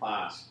of my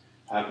class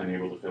have been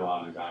able to fill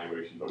out an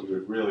evaluation, but we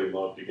would really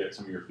love to get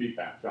some of your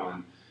feedback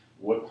on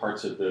what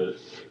parts of the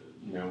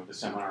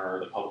seminar or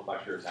the public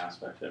lectures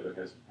aspect of it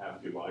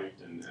have you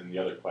liked, and the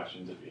other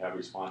questions, if you have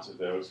responses to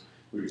those,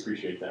 we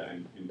appreciate that,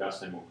 and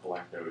Dustin will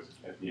collect those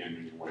at the end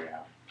on your way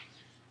out.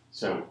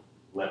 So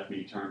let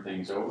me turn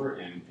things over,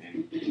 and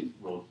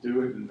we'll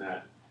do it in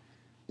that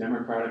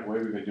democratic way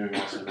we've been doing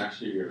all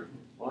semester year.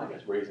 Well, I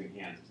guess raising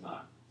hands is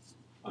not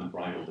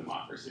unbridled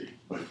democracy,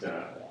 but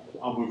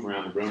I'll move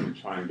around the room and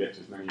try and get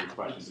to as many of your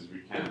questions as we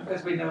can.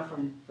 As we know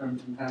from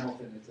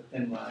Hamilton, it's a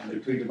thin line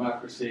between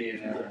democracy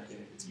and anarchy.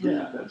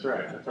 Yeah, that's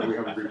right. That's why we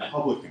have a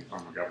Republican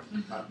form of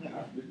government.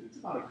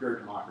 It's not a pure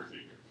democracy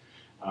here.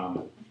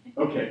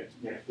 Okay,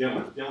 yeah,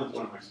 Dylan's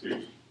one of my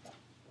students.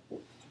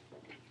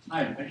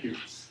 Hi, thank you.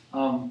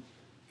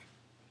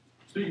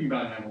 Speaking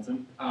about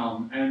Hamilton,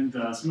 and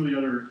some of the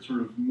other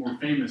sort of more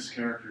famous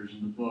characters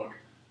in the book,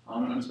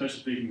 I'm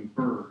especially thinking of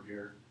Burr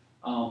here,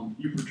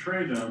 you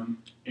portray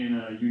them in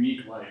a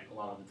unique light a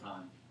lot of the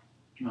time.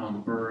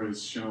 Burr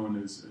is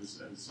shown as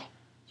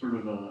sort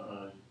of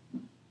a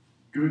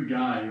good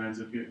guy who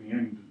ends up getting,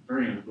 in the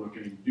very end of the book,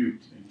 getting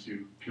duped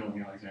into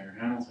killing Alexander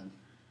Hamilton.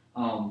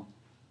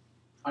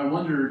 I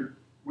wondered,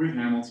 with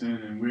Hamilton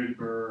and with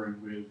Burr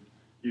and with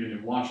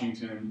even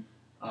Washington,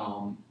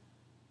 how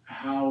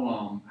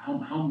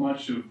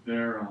much of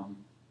their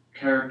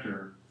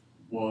character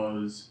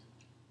was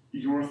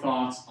your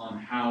thoughts on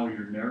how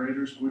your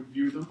narrators would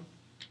view them,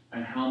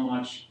 and how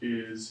much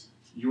is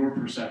your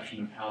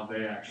perception of how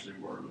they actually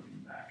were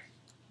looking back?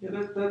 Yeah,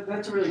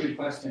 that's a really good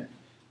question.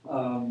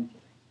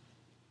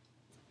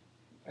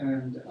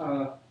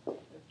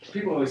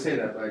 People always say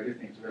that, but I do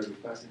think it's a really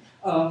good question.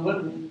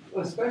 But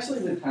especially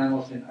with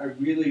Hamilton, I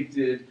really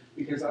did,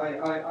 because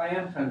I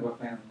am kind of a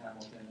fan of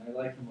Hamilton. I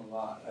like him a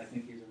lot. I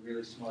think he's a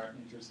really smart,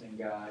 interesting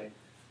guy.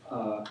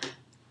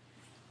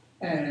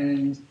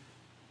 And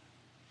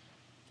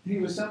he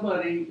was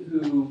somebody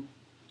who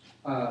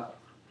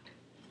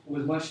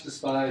was much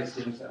despised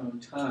in his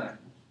own time.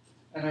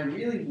 And I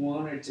really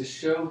wanted to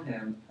show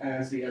him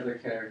as the other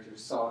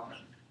characters saw him.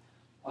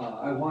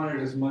 I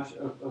wanted as much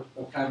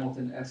of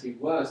Hamilton as he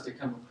was to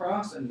come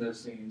across in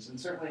those scenes, and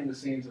certainly in the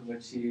scenes in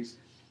which he's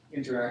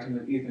interacting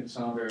with Ethan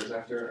Saunders.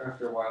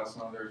 After a while,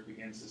 Saunders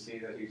begins to see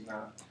that he's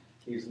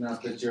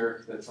not the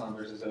jerk that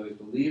Saunders has always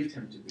believed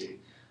him to be.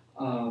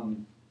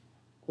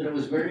 But it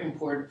was very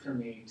important for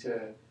me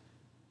to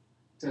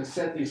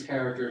set these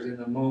characters in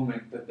the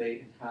moment that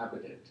they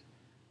inhabited.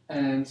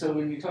 And so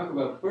when you talk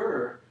about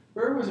Burr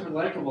was a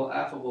likable,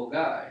 affable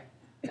guy.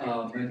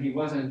 And he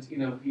wasn't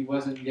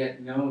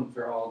yet known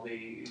for all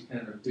the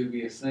kind of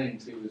dubious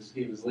things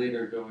he was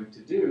later going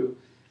to do,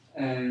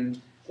 and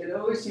it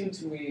always seemed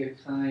to me a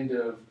kind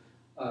of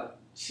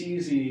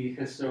cheesy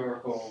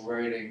historical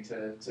writing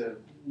to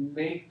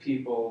make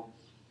people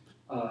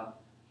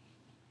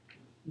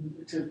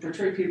to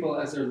portray people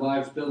as their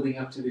lives building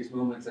up to these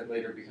moments that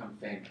later become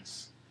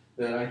famous.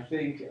 That I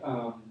think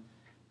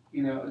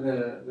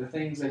the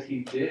things that he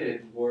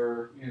did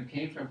were,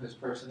 came from his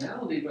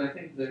personality, but I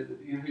think that,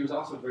 he was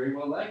also very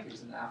well liked. He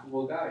was an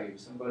affable guy. He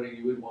was somebody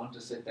you would want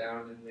to sit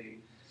down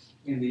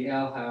in the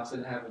ale house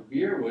and have a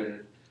beer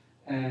with.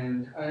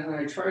 And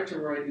I tried to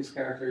write these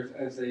characters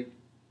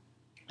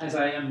as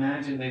I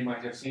imagine they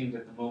might have seemed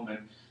at the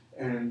moment.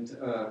 And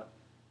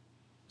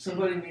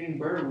somebody meeting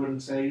Burr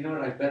wouldn't say, you know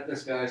what, I bet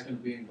this guy's going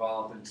to be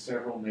involved in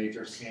several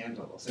major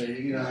scandals. I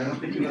don't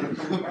think you would have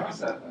come across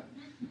that way.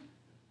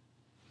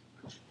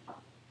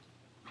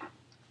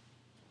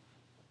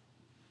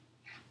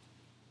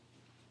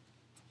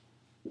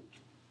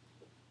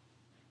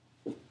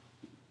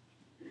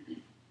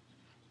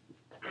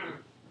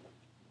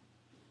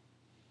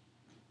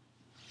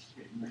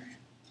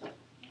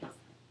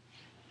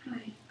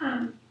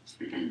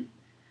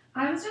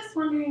 I was just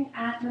wondering,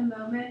 at the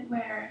moment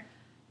where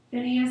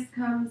Phineas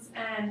comes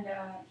and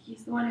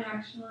he's the one who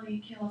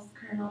actually kills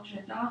Colonel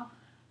Trindle,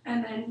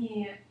 and then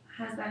he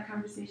has that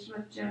conversation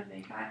with Joan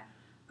Mackay.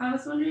 I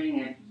was wondering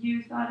if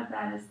you thought of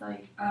that as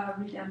like a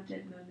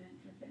redemptive moment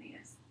for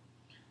Phineas.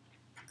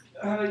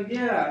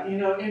 Yeah,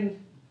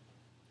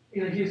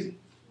 he's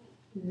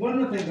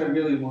one of the things I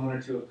really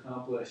wanted to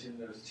accomplish in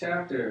those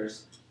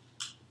chapters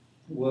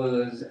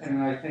was,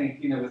 and I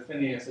think with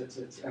Phineas it's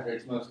at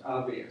its most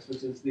obvious,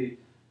 which is the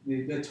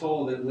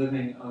toll that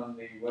living on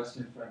the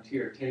western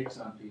frontier takes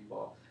on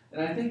people,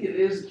 and I think it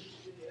is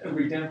a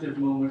redemptive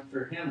moment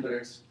for him,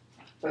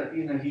 but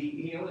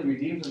he only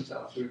redeems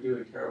himself through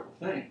doing terrible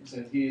things,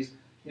 and he's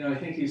I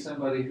think he's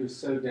somebody who's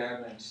so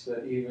damaged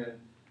that even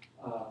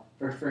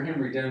for him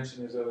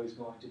redemption is always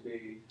going to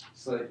be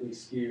slightly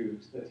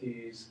skewed, that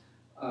he's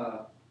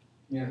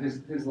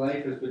his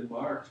life has been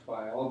marked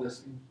by all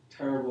this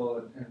terrible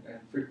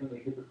and frequently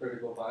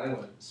hypocritical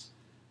violence,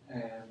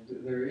 and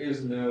there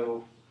is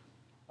no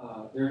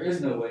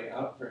way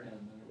out for him,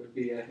 and it would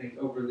be, I think,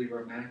 overly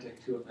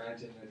romantic to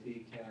imagine that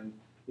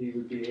he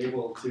would be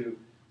able to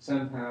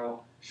somehow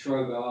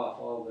shrug off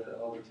all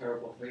the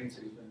terrible things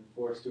he's been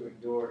forced to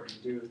endure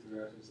and do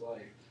throughout his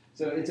life.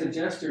 So it's a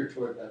gesture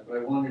toward that, but I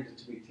wanted it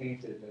to be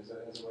tainted as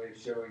a way of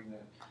showing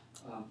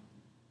that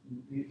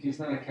he's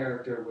not a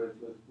character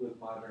with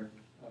modern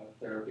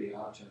therapy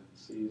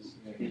options. He's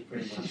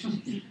pretty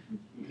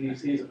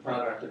much he's a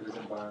product of his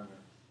environment.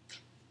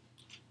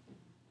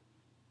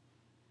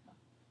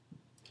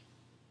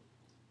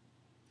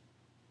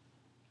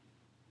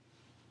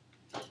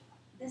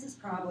 This is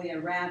probably a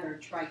rather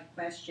trite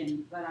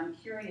question, but I'm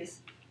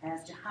curious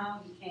as to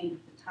how you came to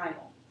the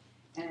title.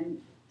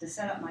 And to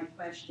set up my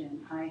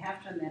question, I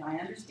have to admit I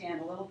understand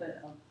a little bit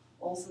of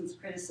Olson's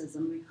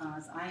criticism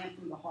because I am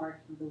from the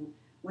heart of the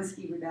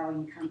Whiskey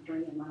Rebellion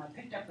country, and when I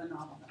picked up the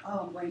novel, I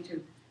thought, I'm going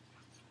to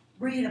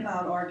read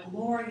about our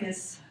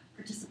glorious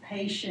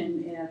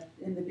participation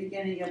in the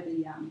beginning of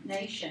the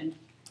nation,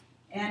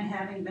 and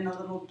having been a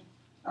little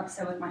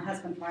upset with my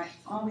husband for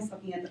always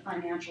looking at the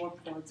financial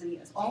reports, and he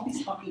has all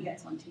these talking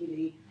heads on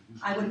TV.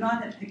 I would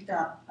not have picked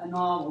up a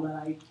novel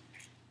that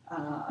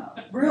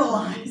I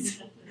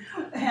realized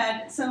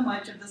had so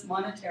much of this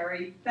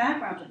monetary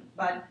background to it.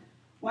 But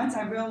once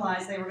I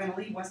realized they were going to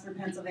leave Western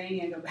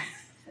Pennsylvania and go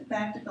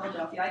back to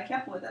Philadelphia, I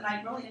kept with it, and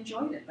I really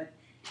enjoyed it. But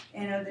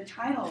the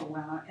title,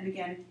 and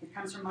again, it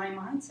comes from my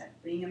mindset,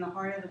 being in the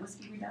heart of the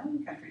Whiskey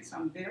Rebellion country. So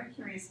I'm very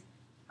curious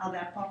how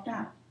that popped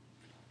out.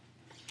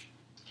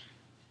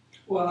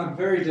 Well, I'm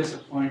very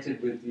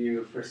disappointed with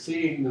you for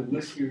seeing the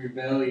Whiskey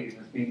Rebellion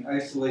as being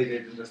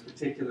isolated in this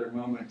particular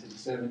moment in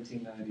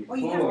 1794. Well,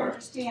 you have to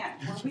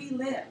understand, where we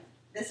live,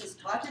 this is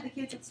taught to the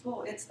kids at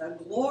school, it's the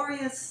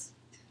glorious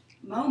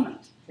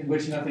moment. In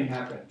which nothing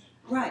happened.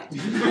 Right.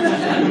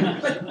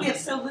 But we have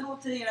so little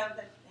to,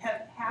 that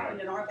have happened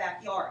in our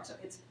backyard, so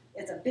it's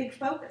a big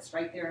focus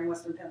right there in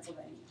Western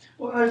Pennsylvania.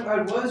 Well,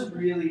 I was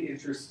really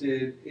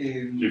interested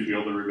in... Do you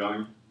feel the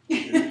rebellion?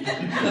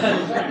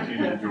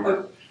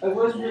 I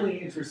was really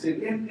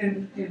interested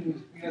in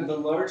the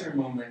larger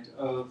moment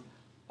of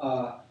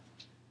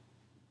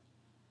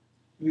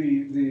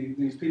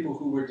these people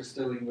who were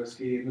distilling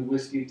whiskey and the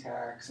whiskey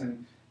tax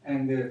and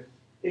the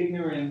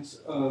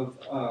ignorance of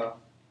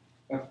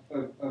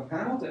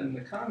Hamilton and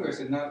the Congress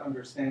and not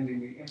understanding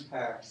the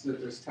impacts that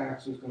this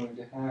tax was going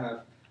to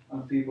have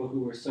on people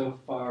who were so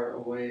far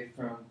away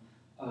from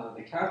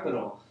the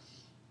capital.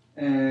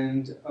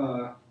 And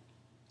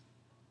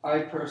I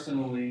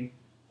personally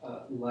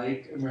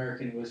like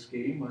American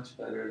whiskey much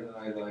better than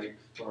I like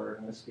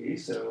foreign whiskey.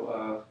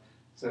 So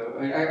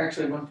I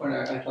actually at one point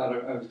I thought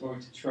I was going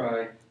to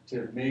try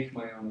to make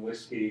my own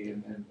whiskey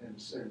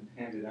and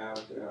hand it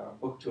out a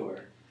book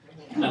tour.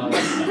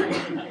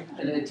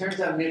 And it turns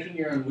out making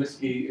your own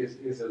whiskey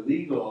is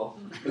illegal,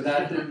 but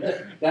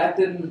that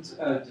didn't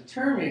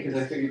deter me, because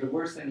I figured the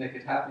worst thing that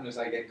could happen is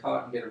I get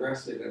caught and get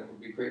arrested, and it would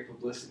be great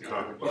publicity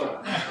for the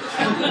book.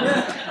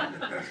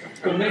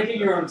 But making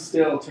your own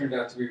still turned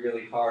out to be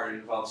really hard.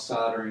 It involves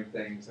soldering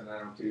things, and I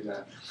don't do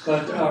that.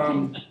 But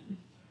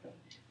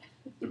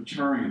the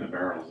maturing in the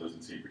barrels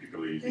doesn't seem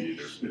particularly easy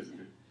either,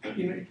 isn't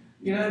it?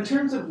 In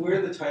terms of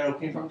where the title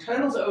came from,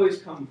 titles always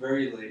come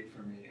very late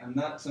for me. I'm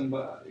not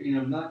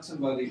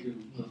somebody who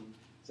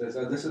says,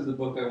 "Oh, this is the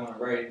book I want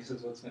to write. This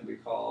is what's going to be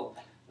called."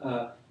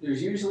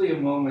 There's usually a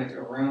moment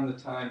around the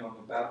time I'm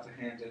about to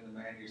hand in the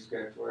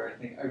manuscript where I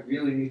think I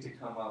really need to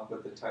come up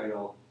with the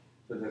title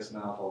for this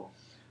novel.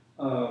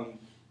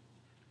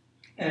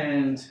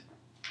 And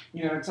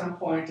at some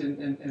point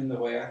in the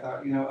way, I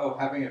thought,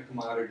 having a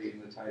commodity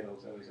in the title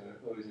is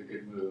always a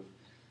good move.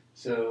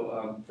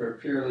 So for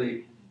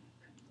purely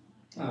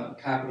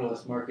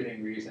capitalist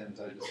marketing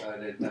reasons, I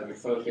decided that I would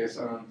focus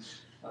on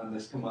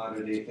this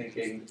commodity,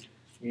 thinking,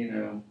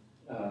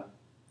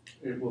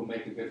 it will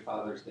make a good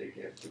Father's Day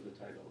gift with a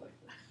title like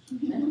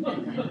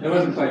this. It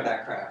wasn't quite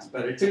that crass,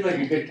 but it seemed like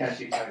a good,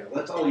 catchy title.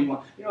 That's all you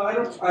want.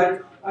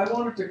 I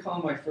wanted to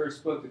call my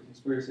first book, The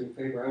Conspiracy of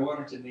Favor. I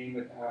wanted to name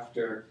it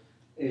after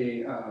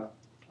a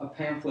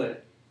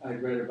pamphlet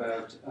I'd read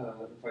about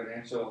the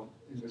financial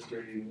industry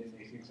in the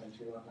 18th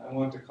century London. I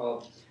wanted to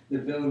call it The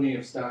Villainy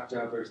of Stock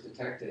Jobbers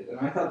Detected. And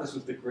I thought this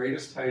was the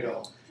greatest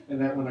title. And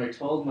that when I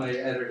told my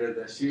editor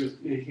that he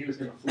was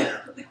going to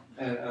flip,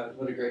 and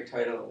what a great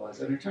title it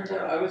was. And it turned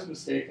out I was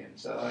mistaken.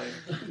 So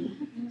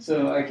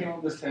I came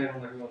up with this title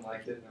and everyone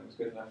liked it, and it was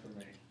good enough for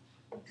me.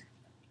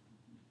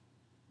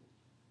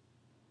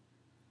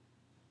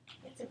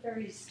 It's a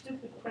very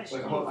stupid But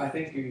question. I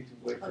think you need to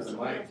wait for the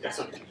mic.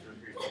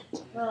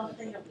 Well,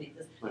 they don't need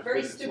this.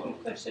 Very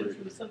stupid question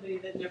from somebody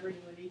that never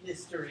knew any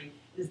history.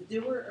 Is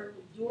Dewar,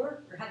 or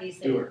how do you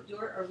say Dewar. it?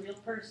 Dewar a real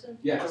person?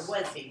 Yes. Or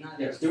was he? Not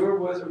Yes, Dewar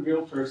was a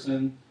real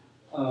person.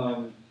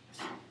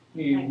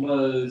 He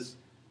was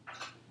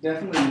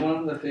definitely one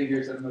of the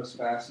figures that most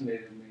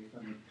fascinated me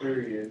from the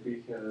period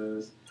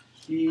because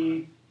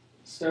he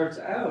starts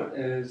out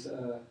as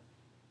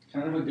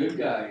kind of a good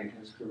guy in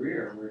his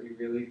career, where he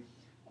really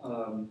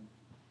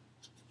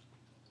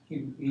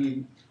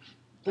he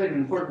played an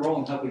important role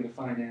in helping to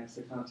finance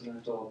the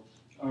Continental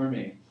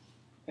Army,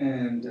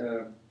 and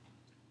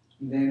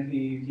then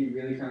he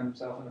really found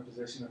himself in a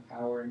position of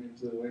power and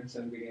influence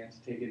and began to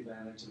take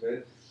advantage of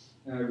it.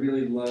 And I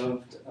really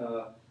loved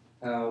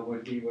how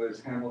when he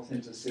was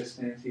Hamilton's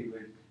assistant, he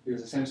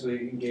was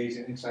essentially engaged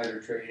in insider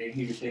trading.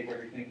 He would take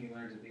everything he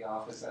learned at the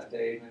office that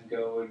day and then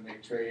go and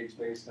make trades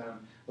based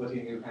on what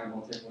he knew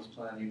Hamilton was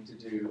planning to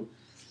do.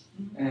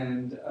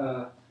 And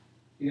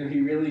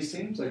he really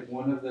seems like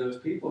one of those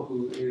people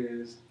who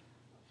is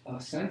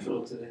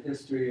central to the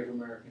history of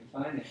American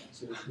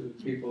finance, who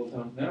people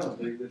don't know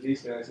that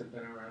these guys have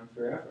been around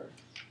forever.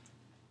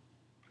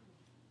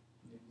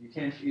 You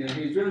can't, he was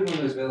really one of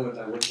those villains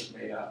I wouldn't have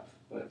made up,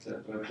 but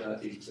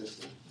he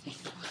existed.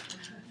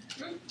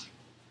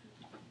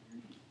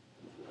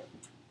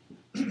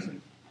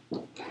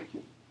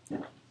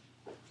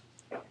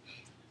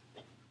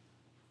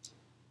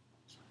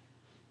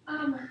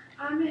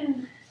 I'm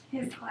in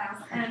his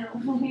class, and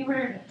we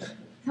were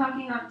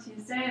talking on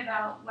Tuesday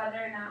about whether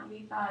or not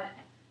we thought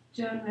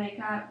Joan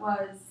Maycott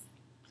was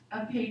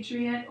a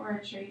patriot or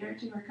a traitor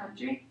to her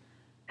country.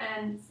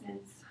 And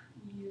since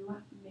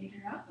you made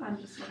her up,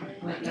 I'm just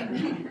wondering what you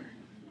think.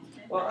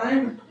 Well,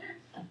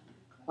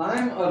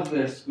 I'm of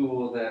this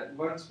school that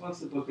once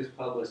the book is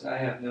published, I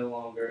have no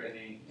longer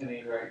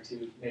any right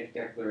to make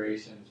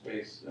declarations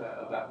based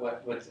about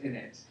what's in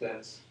it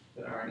that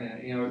aren't in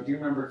it. Do you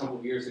remember a couple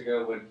of years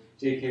ago when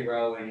J.K.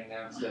 Rowling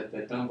announced that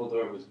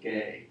Dumbledore was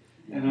gay?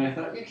 And I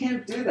thought, you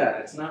can't do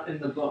that. It's not in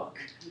the book.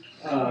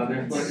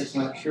 Therefore, it's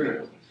not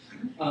true.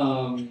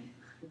 I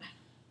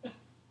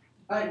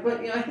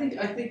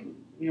think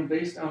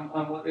based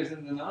on what is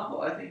in the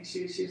novel, I think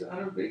she's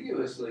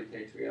unambiguously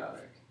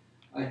patriotic.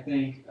 I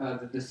think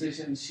the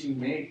decisions she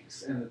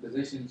makes and the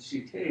positions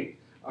she takes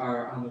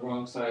are on the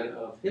wrong side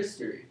of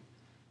history.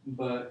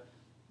 But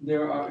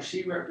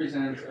she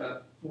represents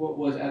what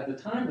was at the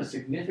time a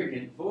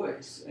significant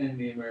voice in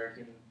the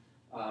American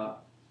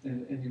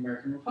in the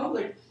American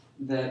Republic,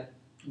 that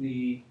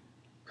the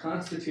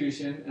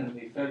Constitution and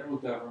the federal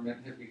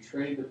government had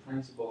betrayed the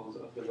principles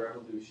of the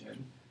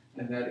Revolution,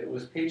 and that it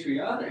was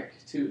patriotic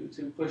to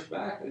push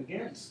back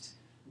against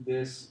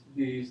this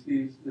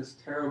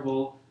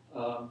terrible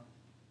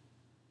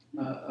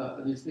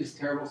these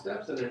terrible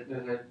steps that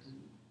had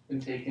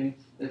been taken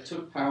that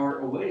took power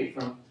away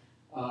from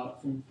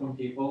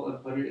people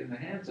and put it in the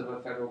hands of a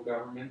federal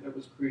government that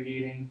was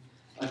creating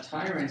a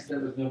tyrant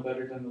that was no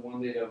better than the one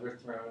they'd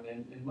overthrown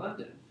in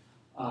London.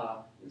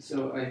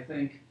 So I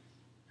think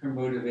her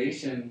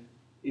motivation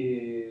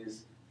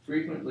is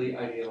frequently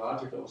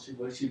ideological.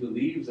 She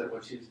believes that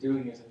what she's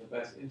doing is in the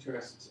best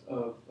interests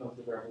of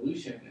the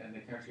revolution and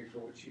the country for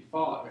which she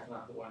fought, if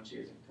not the one she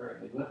is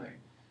currently living.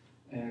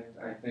 And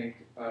I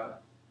think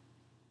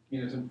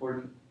it's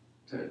important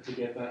to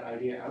get that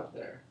idea out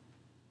there.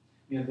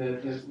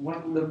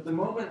 The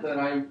moment that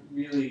I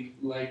really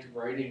liked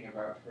writing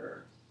about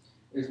her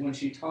is when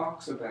she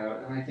talks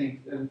about, and I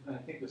think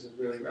this is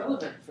really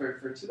relevant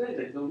for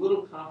today, the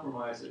little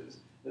compromises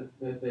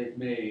that they've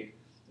made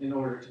in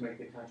order to make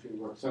the country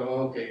work. So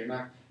okay, you're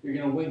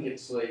going to wink at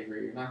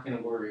slavery. You're not going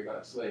to worry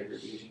about slavery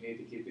because you need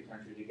to keep the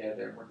country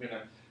together. And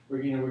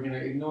we're going to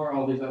ignore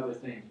all these other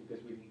things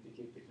because we need to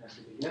keep the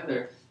country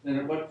together. Then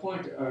at what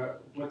point?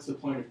 What's the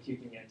point of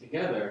keeping it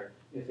together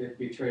if it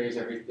betrays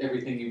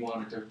everything you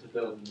wanted to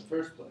build in the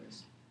first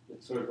place?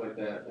 It's sort of like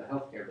the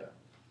healthcare bill.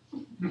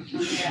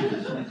 Yeah.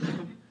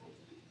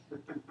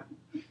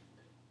 You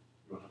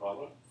want to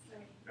follow?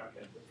 Sorry.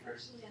 Okay.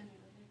 Partially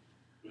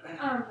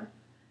unrelated.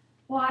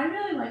 Well, I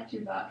really liked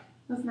your book.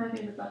 It was my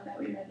favorite book that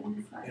we read in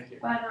this class. Thank you.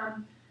 But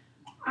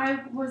I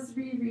was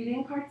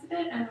rereading parts of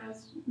it, and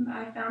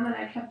I found that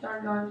I kept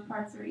on going to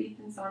parts where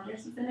Ethan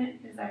Saunders was in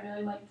it because I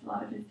really liked a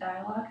lot of his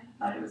dialogue.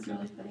 I thought it was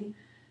really funny.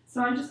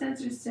 So I'm just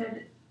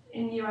interested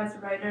in you as a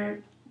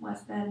writer,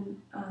 less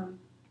than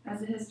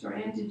as a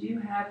historian. Did you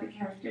have a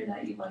character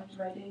that you liked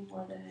writing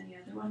more than any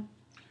other one?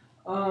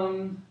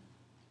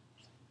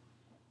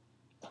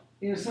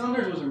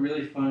 Saunders was a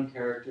really fun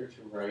character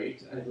to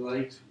write. I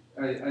liked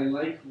I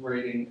like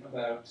writing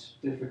about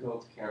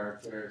difficult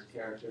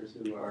characters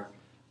who are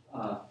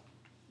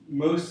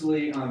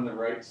mostly on the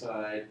right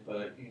side,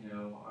 but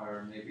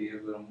are maybe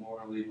a little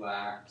morally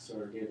lax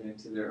or give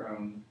into their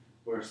own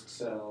worst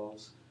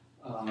selves.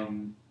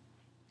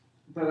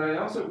 But I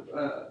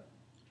also,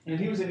 and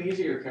he was an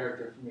easier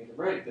character for me to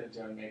write than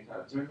Joan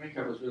Maycott. Joan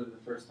Maycott was really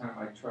the first time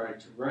I tried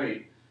to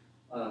write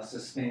a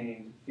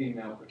sustained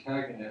female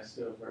protagonist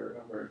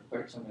over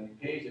quite so many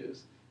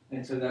pages.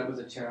 And so that was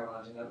a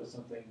challenge, and that was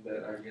something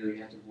that I really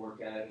had to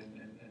work at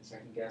and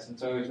second guess. And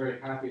so I was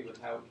very happy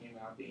with how it came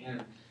out at the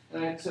end.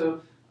 And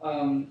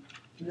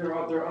they're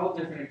all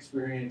different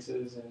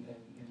experiences, and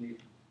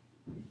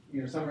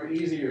some are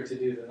easier to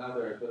do than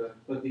others,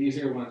 but the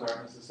easier ones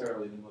aren't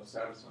necessarily the most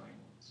satisfying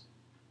ones.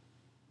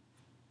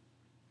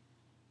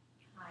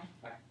 Hi.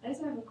 Hi. I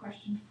just have a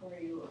question for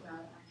you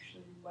about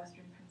actually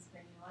Western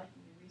Pennsylvania Life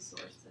and the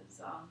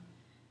resources.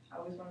 I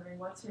was wondering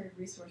what sort of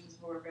resources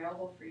were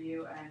available for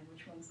you, and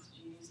which ones did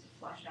you use to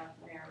flesh out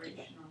the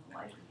narration on the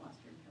life in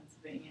Western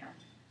Pennsylvania?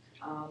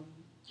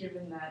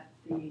 Given that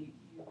you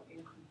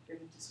include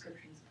vivid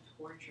descriptions of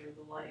torture,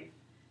 the life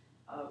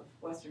of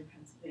Western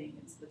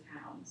Pennsylvanians, the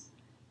towns,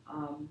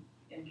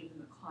 and given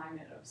the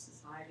climate of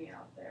society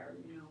out there,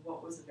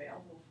 what was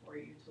available for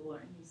you to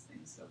learn these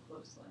things so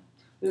closely?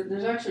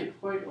 There's actually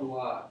quite a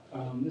lot.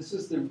 This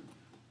is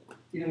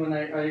when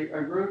I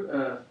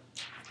wrote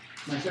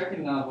my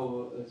second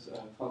novel is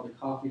called The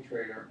Coffee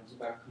Trader. It was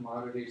about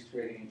commodities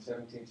trading in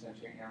 17th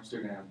century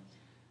Amsterdam.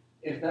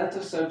 If that's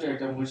a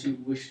subject on which you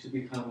wish to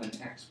become an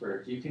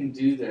expert, you can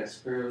do this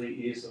fairly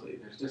easily.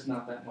 There's just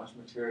not that much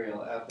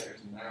material out there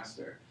to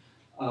master.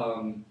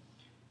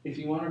 If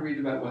you want to read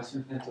about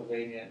Western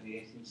Pennsylvania in the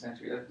 18th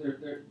century,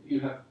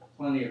 you have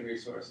plenty of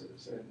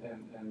resources,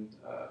 and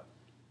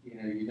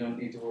you don't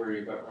need to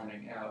worry about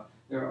running out.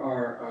 There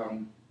are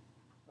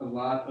a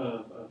lot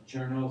of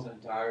journals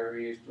and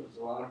diaries. There's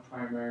a lot of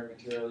primary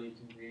material you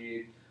can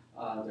read.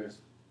 There's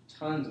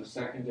tons of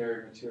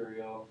secondary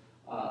material.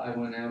 I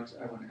went out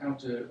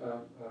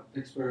to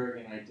Pittsburgh,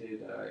 and I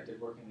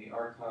did work in the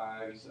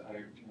archives.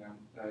 I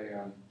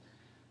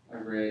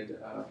read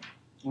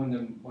one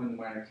of the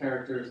minor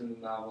characters in the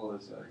novel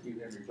is Hugh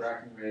Henry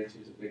Brackenridge,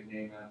 who's a big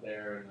name out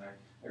there, and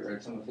I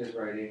read some of his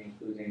writing,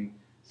 including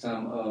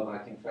some of, I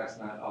confess,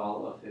 not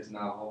all of his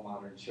novel,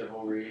 Modern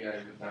Chivalry. I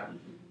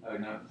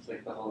would not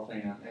inflict the whole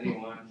thing on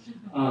anyone.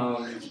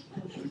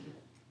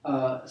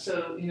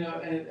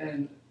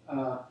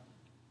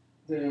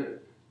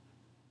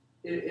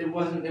 It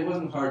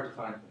wasn't hard to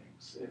find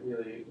things. It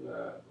really,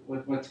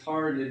 what's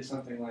hard in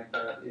something like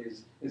that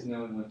is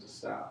knowing when to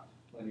stop,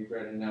 when you've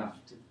read enough.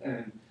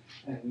 And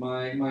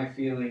my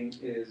feeling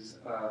is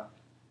I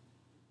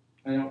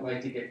don't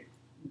like to get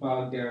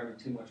bogged down in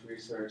too much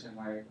research, and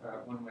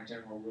one of my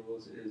general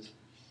rules is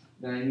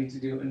that I need to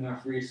do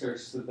enough research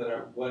so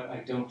that what I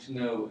don't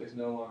know is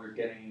no longer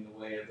getting in the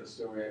way of the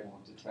story I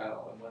want to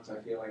tell. And once I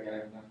feel like I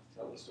have enough to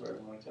tell the story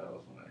I want to tell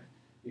is when I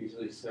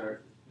usually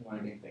start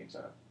winding things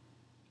up.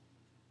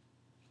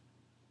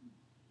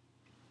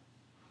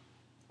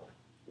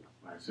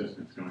 My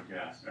assistant's going to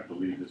ask, I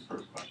believe, this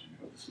first question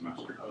of the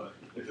semester.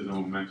 This is a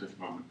momentous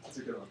moment. That's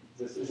a good one.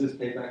 Is this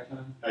payback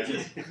time?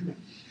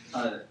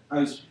 I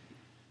was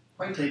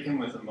quite taken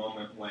with a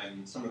moment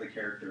when some of the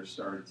characters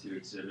started to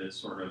exhibit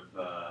sort of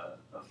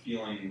a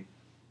feeling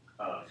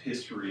of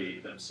history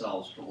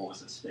themselves for what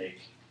was at stake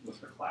with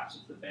the collapse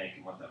of the bank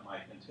and what that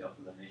might entail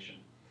for the nation.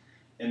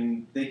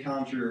 And they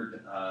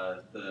conjured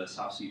the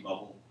South Sea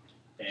bubble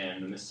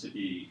and the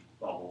Mississippi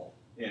bubble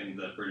in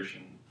the British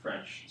and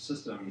French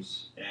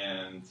systems,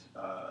 and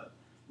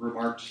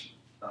remarked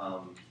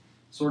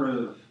sort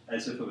of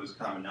as if it was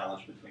common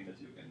knowledge between the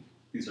two. And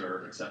these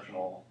are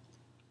exceptionally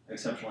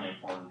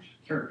informed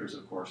characters,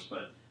 of course,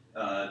 but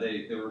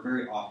they were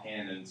very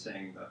offhand in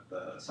saying that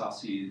the South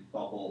Sea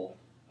bubble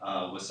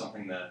was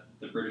something that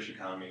the British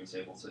economy was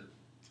able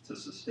to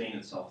sustain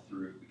itself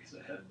through because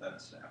it had been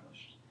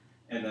established.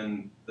 And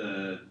then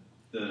the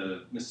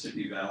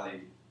Mississippi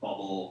Valley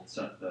bubble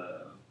set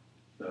the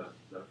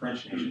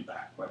French nation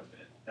back quite a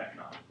bit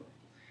economically.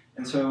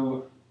 And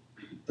so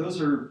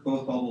those are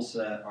both bubbles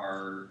that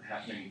are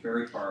happening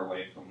very far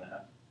away from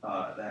the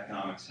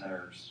economic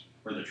centers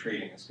where the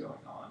trading is going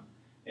on.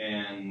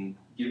 And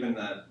given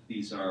that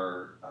these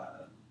are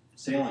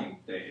sailing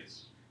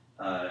days,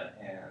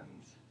 and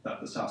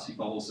that the South Sea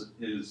bubbles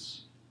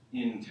is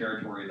in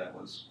territory that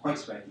was quite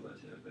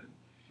speculative and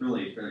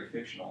really very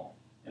fictional,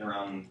 and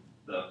around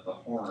the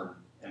Horn,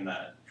 and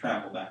that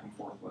travel back and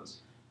forth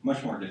was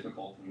much more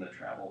difficult than the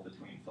travel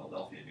between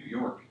Philadelphia and New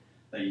York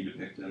that you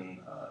depict in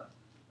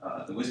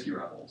the Whiskey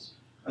Rebels.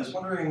 I was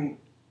wondering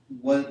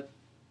what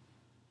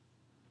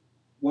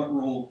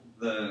role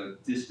the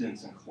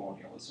distance and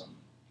colonialism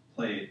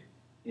played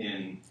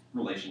in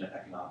relation to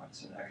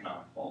economics and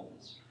economic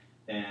bubbles,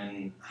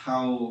 and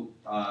how,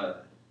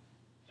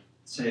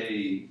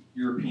 say,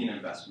 European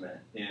investment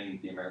in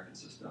the American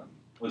system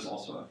was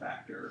also a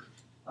factor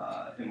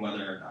in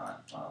whether or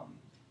not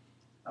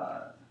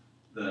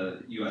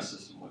the U.S.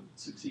 system would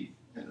succeed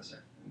in this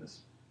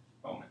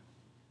moment.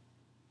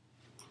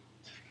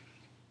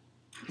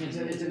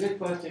 It's a good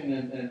question,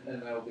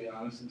 and I will be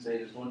honest and say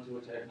it's one to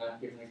which I have not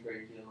given a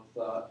great deal of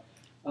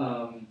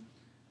thought.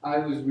 I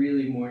was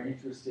really more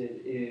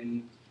interested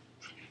in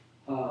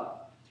the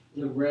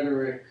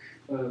rhetoric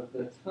of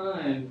the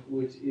time,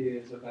 which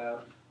is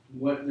about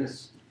what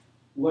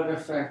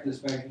effect this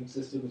banking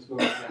system is going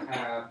to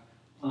have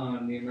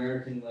on the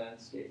American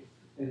landscape.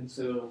 And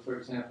so, for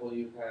example,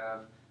 you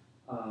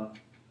have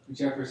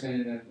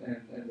Jefferson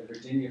and the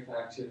Virginia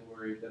faction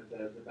worried that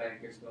the bank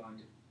is going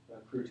to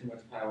accrue too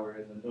much power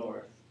in the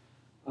North.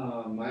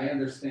 I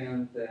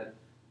understand that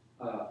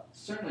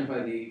certainly by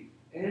the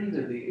end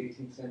of the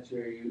 18th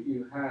century,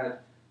 you had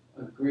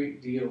a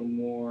great deal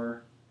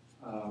more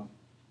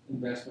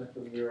investment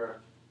from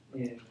Europe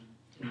in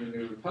the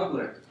New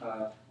Republic.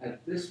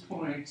 At this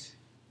point,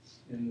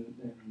 in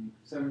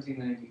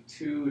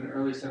 1792, in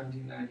early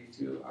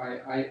 1792,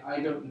 I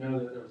don't know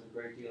that there was a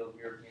great deal of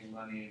European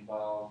money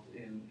involved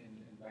in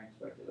bank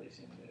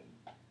speculation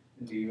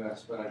in the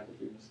U.S., but I could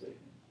be mistaken.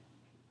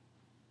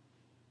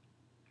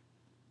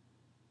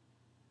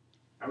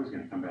 I was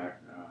going to come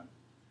back,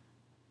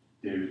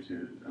 David,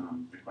 to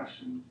the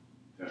question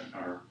that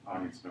our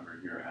audience member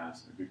here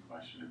asked, a good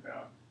question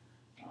about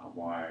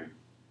why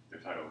the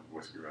title of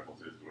Whiskey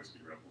Rebels is The Whiskey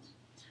Rebels.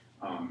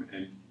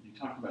 And you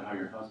talk about how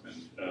your husband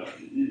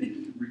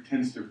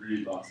tends to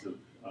read lots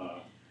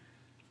of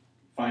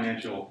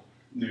financial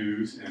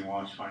news and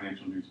watch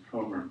financial news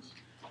programs.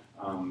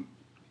 I'm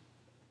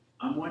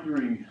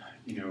wondering,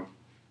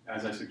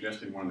 as I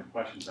suggested in one of the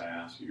questions I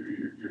asked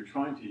you, you're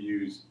trying to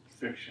use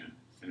fiction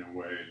in a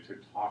way to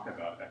talk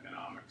about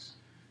economics,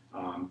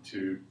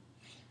 to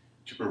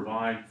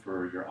provide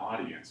for your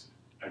audience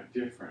a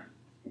different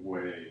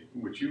way,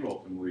 which you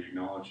ultimately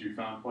acknowledge you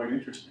found quite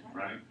interesting,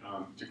 right?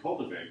 To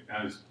cultivate,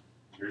 as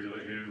here's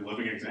a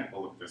living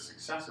example of the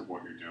success of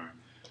what you're doing,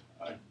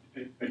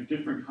 a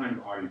different kind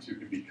of audience who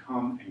can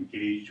become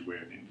engaged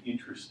with and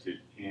interested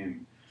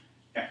in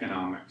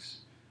economics.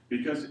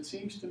 Because it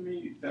seems to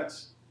me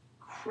that's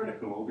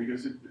critical,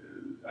 because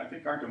I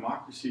think our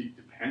democracy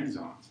depends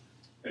on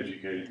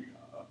educating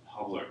a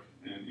public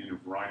in a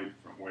variety of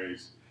different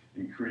ways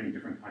and creating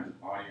different kinds of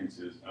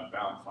audiences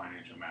about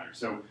financial matters.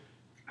 So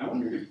I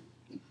wonder if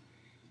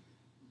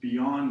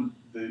beyond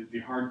the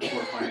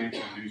hardcore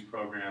financial news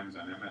programs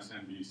on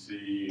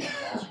MSNBC and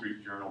Wall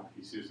Street Journal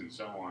pieces and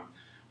so on,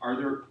 are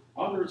there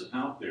others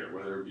out there,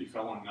 whether it be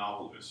fellow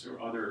novelists or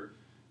other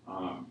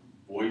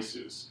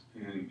voices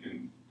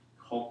in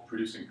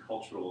producing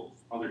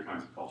other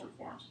kinds of cultural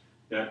forms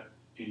that,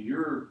 in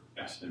your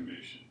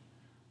estimation,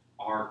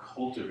 are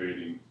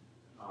cultivating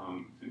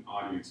an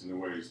audience in the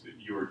ways that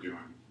you're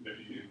doing,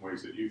 in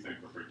ways that you think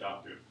are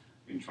productive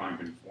in trying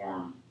to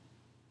inform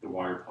the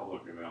wider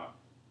public about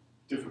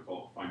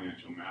difficult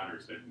financial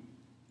matters that,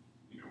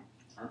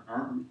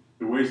 aren't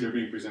the ways they're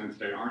being presented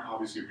today aren't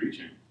obviously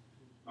reaching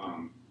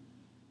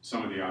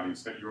some of the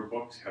audience that your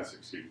books has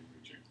succeeded in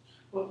reaching.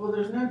 Well,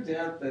 there's no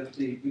doubt that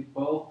the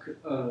bulk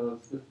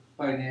of the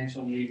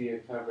financial media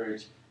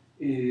coverage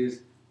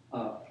is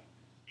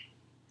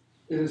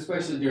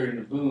especially during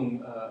the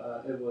boom,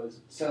 it was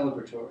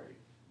celebratory,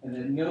 and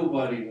that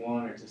nobody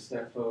wanted to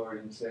step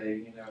forward and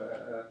say,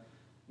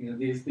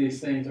 these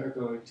things are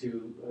going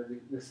to,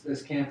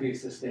 this can't be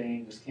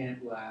sustained, this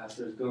can't last,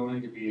 there's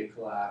going to be a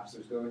collapse,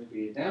 there's going to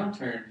be a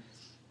downturn,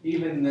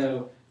 even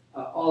though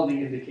all the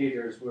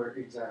indicators were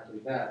exactly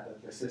that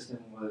the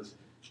system was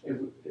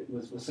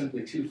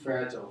simply too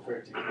fragile for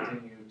it to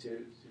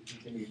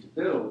continue to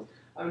build.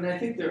 I mean, I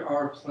think there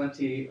are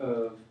plenty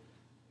of,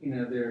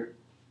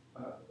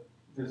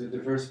 there's a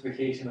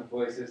diversification of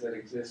voices that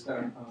exist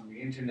on the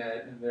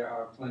internet, and there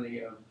are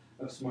plenty of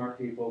smart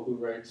people who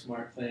write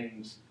smart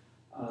things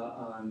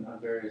on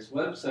various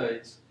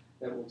websites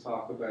that will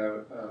talk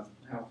about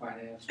how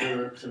finance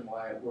works and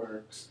why it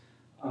works.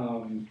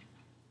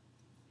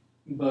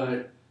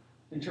 But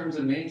in terms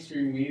of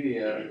mainstream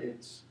media,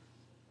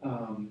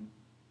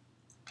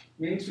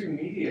 mainstream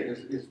media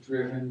is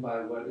driven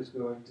by what is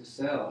going to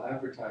sell,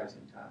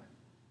 advertising time,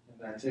 and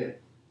that's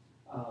it.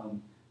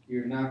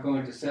 You're not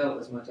going to sell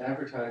as much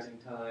advertising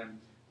time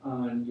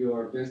on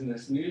your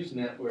business news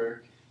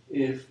network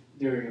if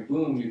during a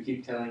boom you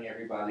keep telling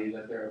everybody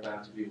that they're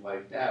about to be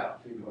wiped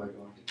out. People are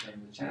going to turn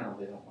the channel.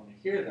 They don't want to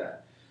hear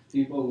that.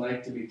 People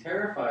like to be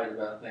terrified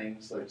about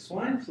things like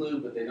swine flu,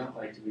 but they don't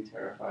like to be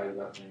terrified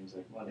about things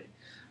like money.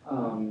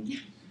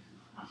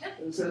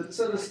 So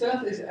the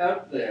stuff is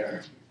out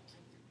there,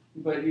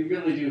 but you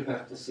really do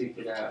have to seek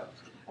it out.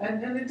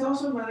 And it's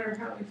also a matter of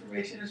how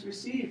information is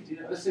received.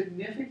 A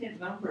significant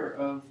number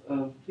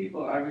of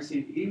people I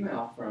receive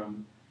email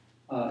from,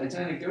 it's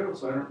anecdotal,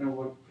 so I don't know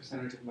what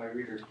percentage of my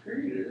readers'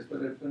 period it is,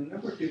 but the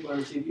number of people I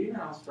receive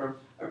emails from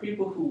are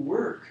people who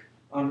work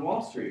on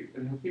Wall Street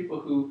and people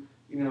who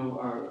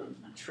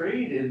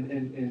trade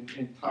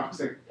in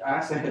toxic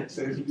assets,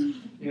 and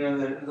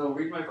they'll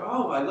read my book.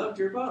 Oh, I loved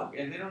your book,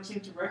 and they don't seem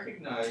to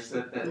recognize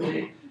that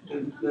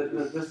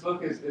this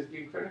book is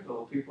being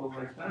critical of people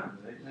like them.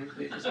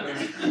 They just go,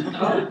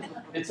 oh,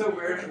 it's so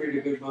rare to read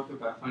a good book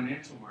about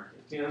financial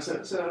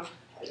markets. So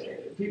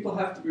people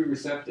have to be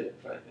receptive,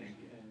 I think,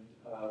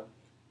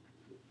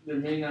 there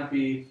may not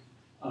be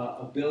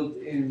a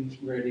built-in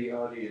ready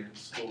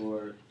audience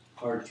for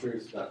hard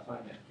truths about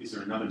finance. Is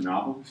there another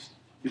novelist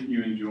that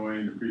you enjoy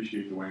and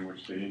appreciate the way in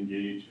which they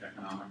engage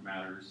economic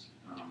matters,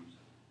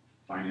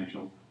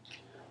 financial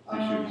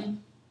issues?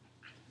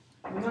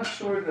 I'm not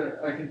sure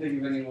that I can think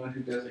of anyone who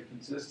does it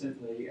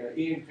consistently.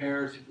 Ian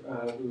Parrish,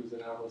 who's a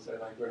novelist I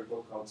like, wrote a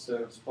book called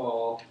Stone's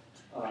Fall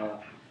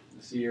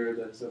this year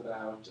that's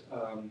about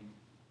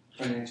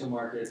financial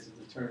markets at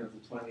the turn of the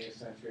 20th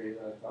century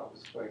that I thought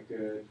was quite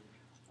good.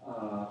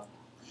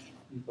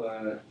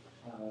 But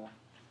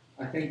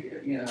I think,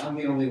 I'm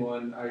the only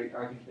one I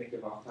can think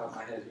of off the top of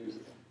my head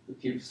who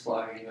keeps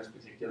flagging this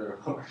particular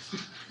horse.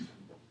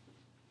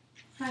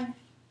 Hi.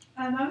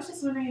 I was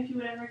just wondering if you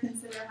would ever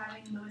consider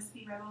having the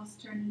Whiskey Rebels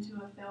turned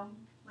into a film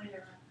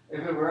later on.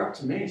 If it were up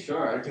to me,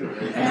 sure, I'd do it.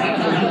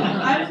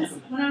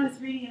 When I was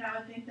reading it, I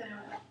would think that it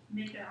would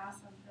make an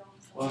awesome film.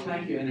 So. Well,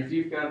 thank you. And if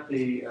you've got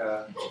the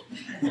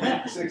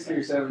 $60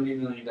 or $70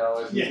 million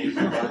in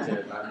the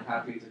budget, I'm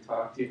happy to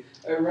talk to you.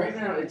 Right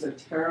now, it's a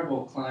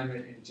terrible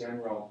climate in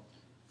general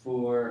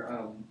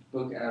for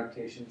book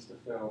adaptations to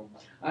film.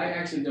 I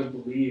actually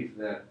don't believe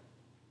that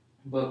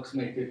books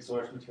make good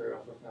source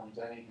material for films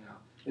anyhow.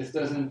 This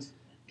does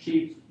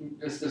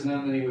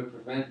not in any way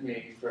prevent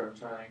me from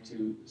trying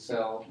to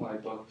sell my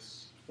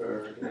books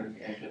and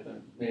get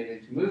them made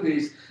into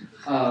movies.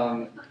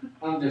 I'm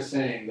just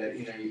saying that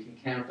you can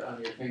count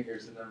on your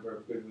fingers the number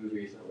of good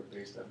movies that were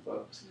based on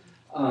books.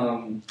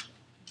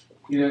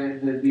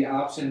 The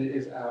option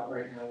is out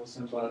right now with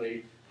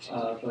somebody,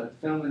 but the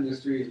film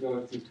industry is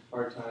going through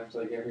hard times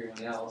like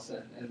everyone else,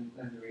 and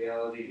the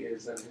reality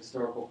is that a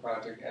historical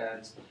project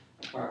adds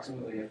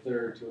approximately a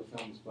third to a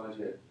film's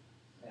budget.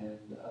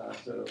 And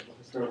so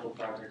historical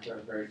projects are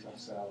a very tough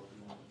sell at the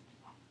moment.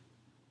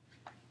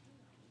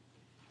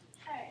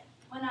 Alright,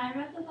 when I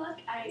read the book,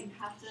 I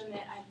have to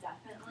admit I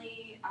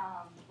definitely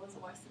was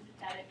more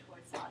sympathetic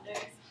towards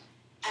Saunders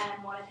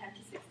and wanted him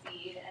to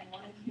succeed and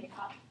wanted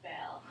Maycott to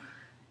fail.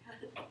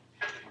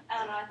 I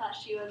don't know, I thought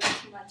she was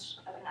too much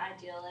of an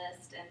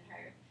idealist and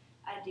her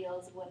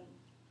ideals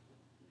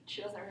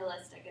she wasn't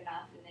realistic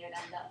enough and they would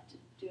end up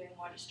doing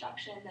more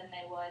destruction than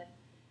they would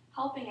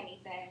helping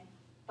anything.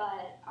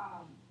 But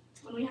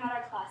when we had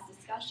our class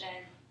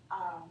discussion,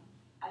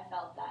 I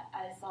felt that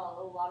I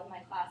saw a lot of my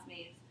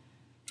classmates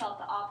felt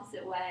the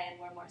opposite way and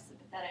were more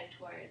sympathetic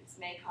towards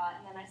Maycott.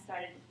 And then I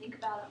started to think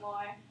about it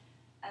more,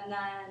 and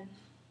then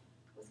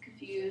was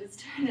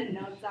confused and didn't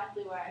know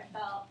exactly where I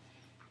felt.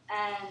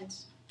 And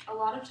a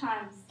lot of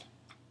times,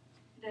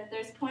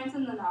 there's points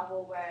in the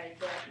novel where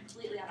they're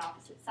completely on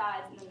opposite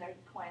sides, and then there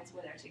are points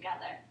where they're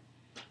together.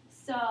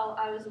 So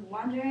I was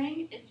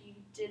wondering if you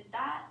did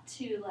that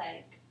to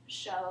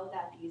show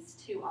that these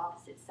two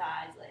opposite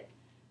sides, like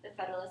the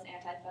Federalist,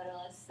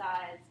 anti-Federalist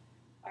sides,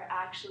 are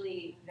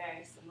actually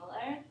very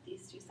similar,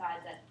 these two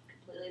sides that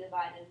completely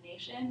divided the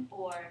nation,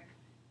 or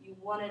you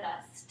wanted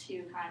us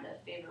to kind of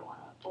favor one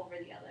over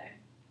the other?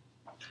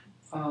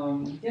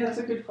 Yeah, that's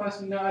a good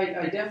question. No,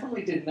 I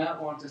definitely did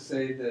not want to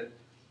say that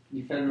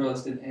the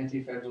Federalist and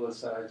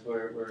anti-Federalist sides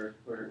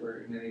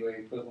were in any way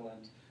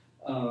equivalent.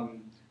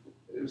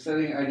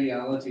 Setting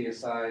ideology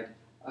aside,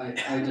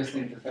 I just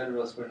think the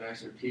Federalists were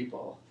nicer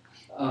people.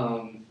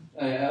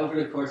 Over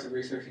the course of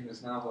researching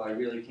this novel, I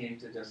really came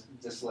to just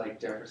dislike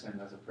Jefferson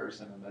as a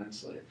person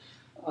immensely.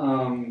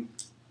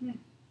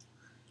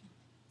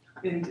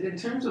 In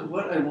terms of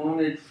what I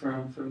wanted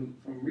from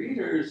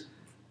readers,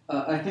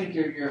 I think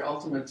your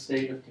ultimate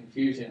state of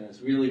confusion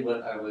is really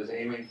what I was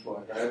aiming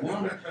for. I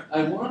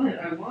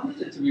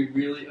wanted it to be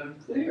really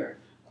unclear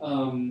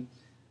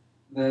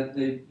that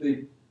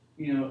they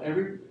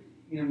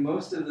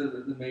most of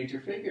the major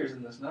figures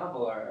in this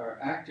novel are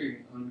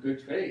acting on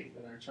good faith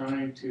and are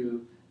trying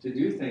to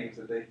do things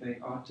that they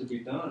think ought to be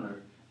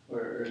done,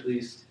 or at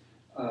least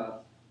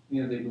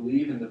they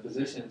believe in the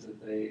positions that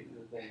they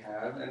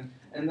have,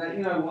 and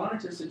that I wanted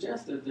to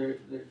suggest that there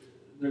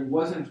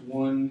wasn't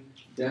one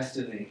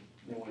destiny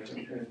in which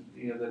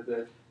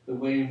that the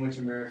way in which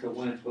America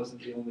went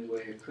wasn't the only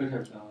way it could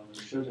have gone or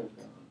should have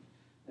gone,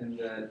 and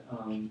that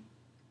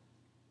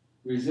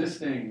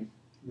resisting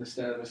the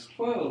status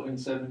quo in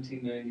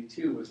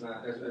 1792 was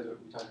not, as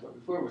we talked about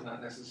before, was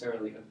not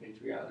necessarily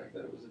unpatriotic,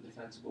 that it was a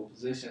defensible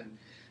position,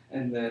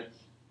 and that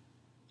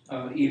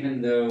even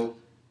though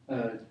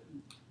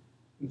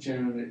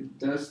Joan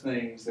does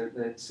things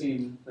that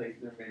seem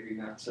like they're maybe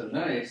not so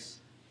nice,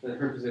 that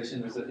her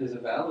position is a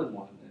valid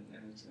one,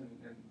 and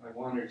I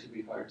want her to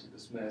be hard to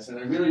dismiss. And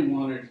I really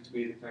wanted it to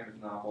be the kind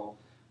of novel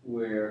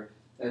where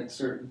at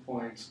certain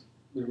points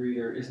the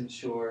reader isn't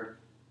sure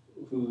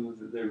who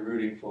they're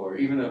rooting for,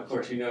 even though, of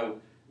course, the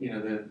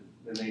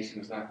nation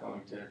is not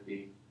going to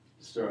be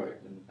destroyed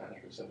in the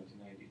Panic of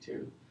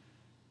 1792.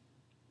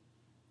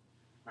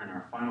 In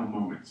our final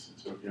moments,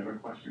 so if you have a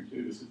question or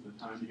two, this is the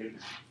time to get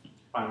it.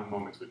 Final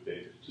moments with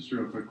David. Just a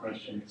real quick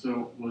question.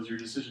 So, was your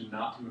decision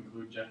not to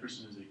include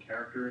Jefferson as a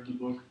character in the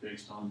book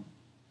based on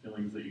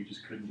feelings that you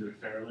just couldn't do it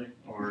fairly,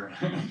 or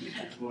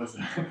what was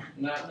that?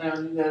 No,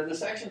 the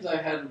sections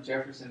I had with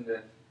Jefferson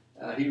that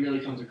He really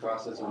comes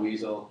across as a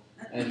weasel,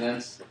 and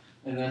that's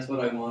what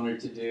I wanted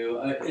to do.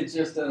 It's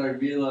just that I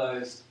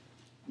realized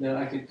that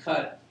I could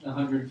cut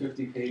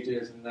 150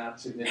 pages and not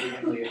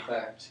significantly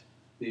affect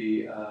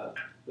the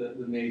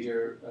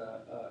major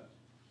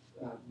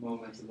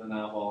moments of the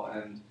novel,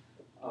 and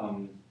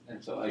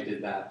so I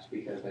did that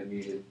because I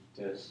needed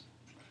to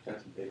cut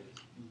some pages.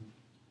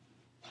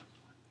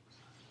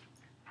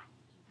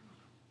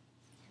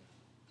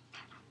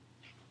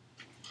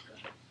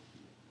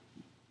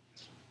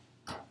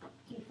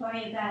 Before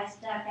you guys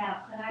duck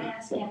out, could I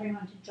ask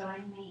everyone to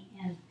join me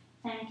in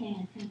thanking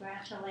and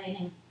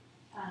congratulating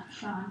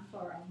Sean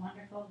for a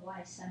wonderful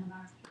WISE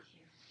seminar this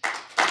year.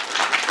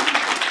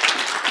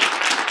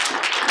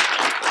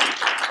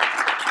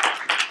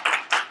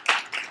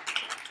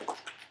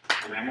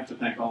 And I have to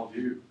thank all of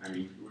you. I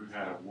mean, we've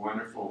had a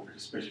wonderful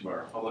participation by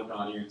our public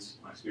audience.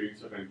 My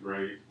students have been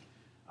great,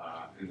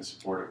 and the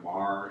support of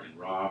Mar and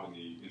Rob and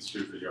the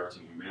Institute for the Arts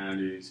and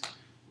Humanities,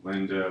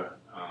 Linda.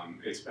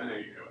 It's been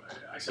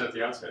I said at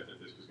the outset that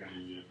this was going to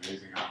be an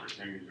amazing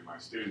opportunity to my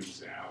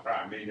students. And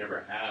I may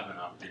never have an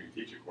opportunity to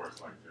teach a course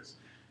like this,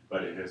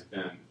 but it has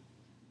been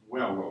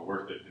well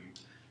worth it. And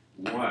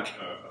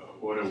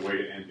what a way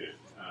to end it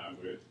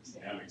with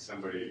having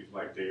somebody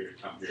like David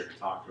come here to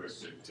talk to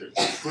us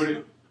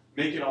to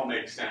make it all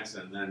make sense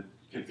and then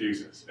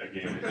confuse us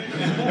again in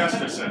the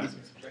best of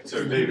senses.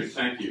 So David,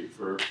 thank you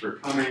for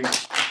coming.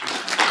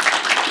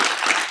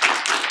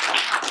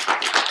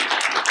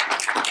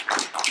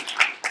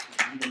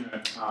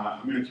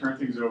 I'm going to turn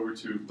things over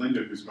to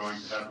Linda, who's going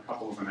to have a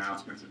couple of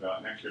announcements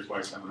about next year's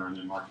WISE seminar, and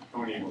then Mark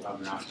Coney will have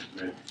an announcement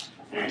to make.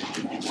 And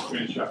if you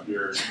finish up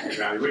your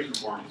evaluation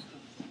forms,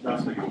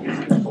 Dustin will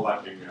be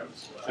collecting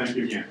those. Thank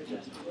you again.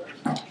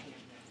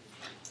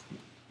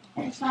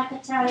 I'd just like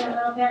to tell you a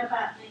little bit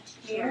about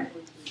next year.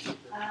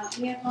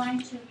 We are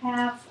going to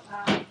have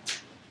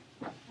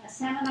a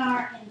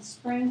seminar in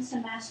spring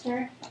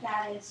semester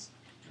that is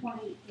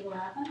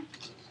 2011.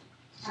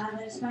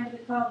 That is going to be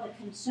called The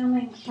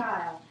Consuming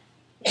Child.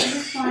 The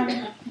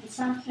Intertwining of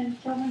Consumption,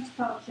 Children's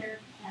Culture,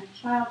 and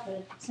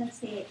Childhood Since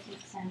the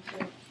 18th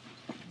Century.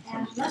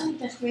 And let me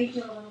just read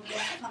you a little bit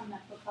from the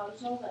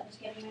proposal that was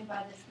given me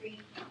by the three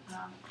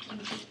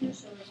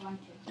teachers who are going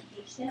to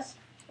teach this.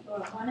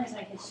 One is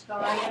a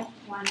historian,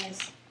 one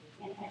is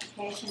in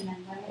education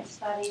and women's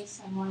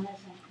studies, and one is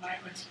in art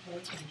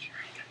education.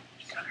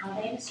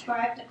 They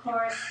described the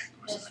course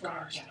this way.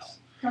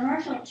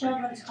 Commercial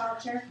children's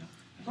culture,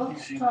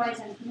 books, toys,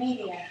 and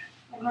media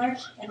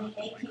emerged in the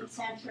 18th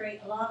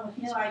century along with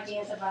new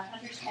ideas about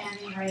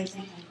understanding,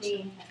 raising, and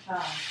being a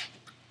child.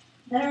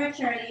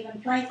 Literature and even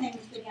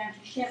playthings began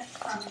to shift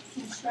from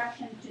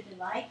instruction to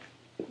delight,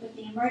 with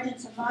the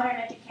emergence of modern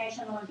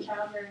educational and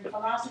child-rearing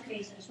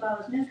philosophies, as well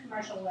as new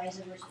commercial ways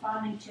of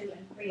responding to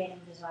and creating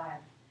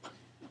desire.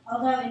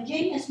 Although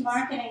ingenious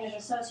marketing is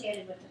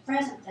associated with the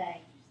present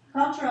day,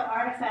 cultural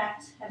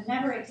artifacts have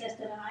never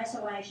existed in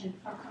isolation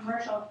from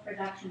commercial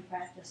production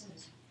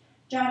practices.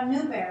 John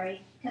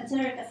Newbery,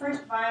 considered the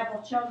first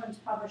viable children's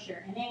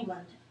publisher in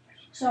England,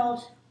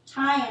 sold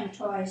tie-in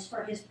toys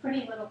for his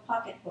Pretty Little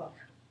Pocketbook,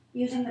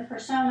 using the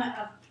persona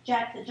of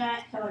Jack the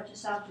Giant Killer to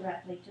sell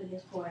directly to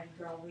his boy and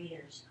girl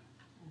readers,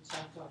 and so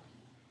forth.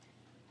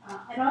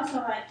 I'd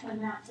also like to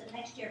announce that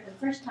next year, for the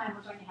first time,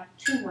 we're going to have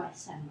two WISE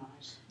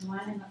seminars,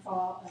 one in the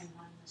fall and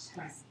one in the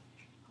spring.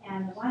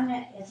 And the one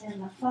that is in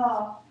the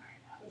fall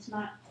is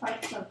not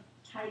quite so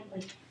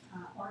tightly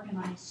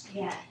organized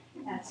yet.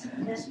 That's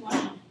this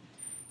one.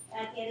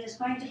 And it is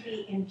going to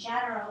be in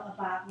general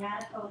about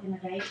radical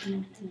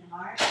innovation in the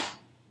arts,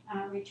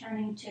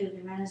 returning to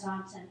the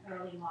Renaissance and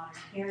early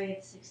modern period,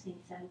 16th,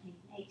 17th,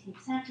 and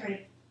 18th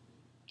century.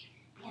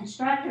 The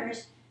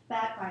instructors,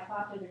 backed by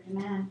popular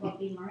demand, will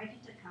be Marika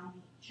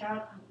Takami,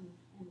 Charlotte Houghton,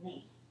 and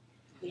me.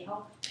 We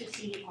hope to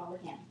see you all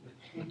again.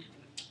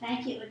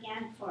 Thank you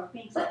again for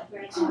being such a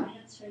great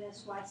audience for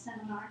this WISE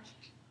seminar,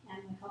 and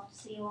we hope to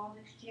see you all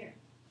next year.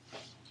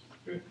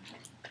 Good.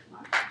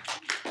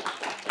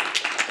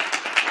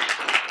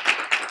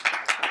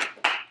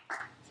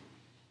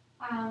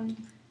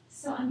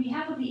 So on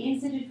behalf of the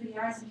Institute for the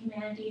Arts and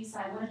Humanities,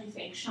 I wanted to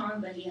thank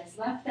Sean, but he has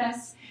left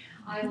us.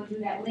 I will do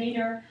that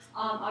later.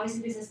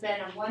 Obviously, this has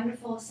been a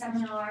wonderful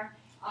seminar.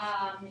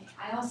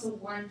 I also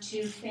want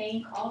to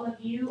thank all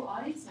of you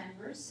audience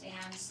members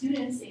and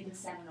students in the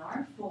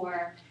seminar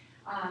for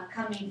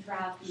coming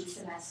throughout the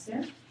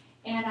semester.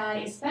 And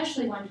I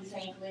especially want to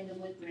thank Linda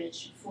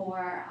Woodbridge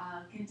for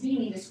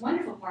continuing this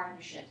wonderful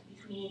partnership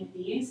between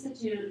the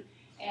Institute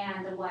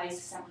and the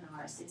WISE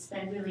seminars. It's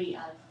been really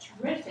a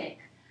terrific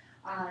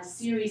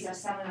series of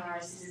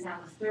seminars. This is now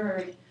the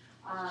third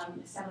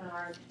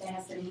seminar that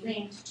has been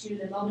linked to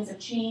the Moments of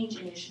Change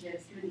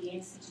initiative through the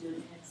Institute,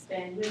 and it's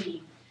been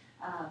really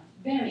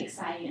very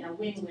exciting and a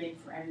win-win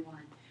for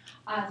everyone.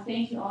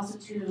 Thank you also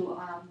to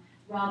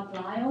Rob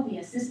Lyle, the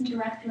Assistant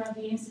Director of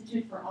the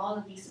Institute, for all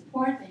of the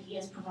support that he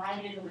has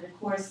provided over the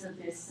course of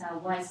this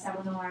WISE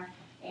seminar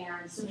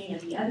and so many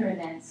of the other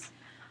events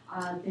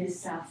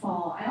this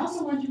fall. I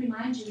also want to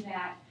remind you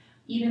that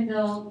even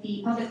though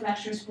the public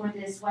lectures for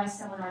this WISE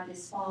seminar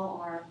this fall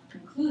are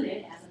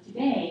concluded as of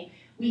today,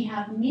 we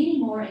have many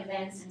more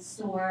events in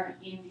store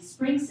in the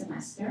spring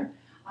semester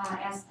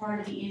as part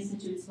of the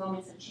Institute's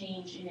Moments of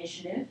Change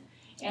initiative.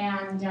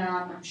 And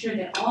I'm sure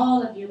that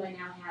all of you by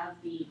now have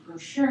the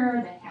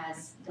brochure that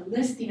has the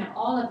listing of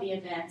all of the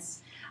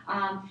events.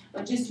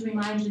 But just to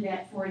remind you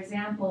that, for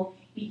example,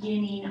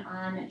 beginning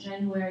on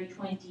January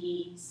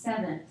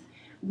 27th,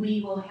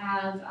 we will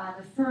have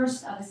the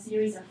first of a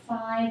series of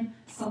 5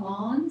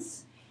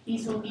 salons.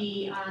 These will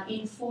be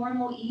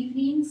informal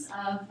evenings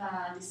of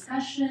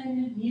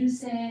discussion,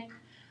 music,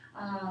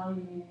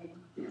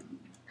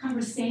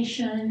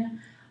 conversation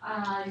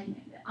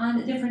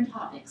on different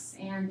topics.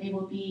 And they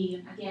will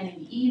be, again, in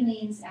the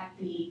evenings at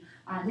the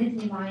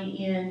Lindley Line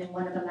Inn in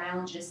one of the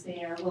lounges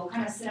there. We'll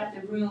kind of set up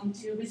the room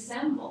to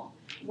resemble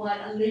what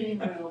a living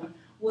room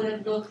would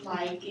have looked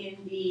like in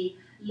the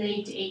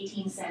late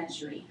 18th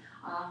century.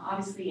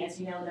 Obviously, as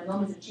you know, the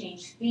Moments of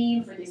Change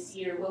theme for this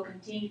year will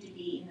continue to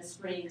be in the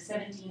spring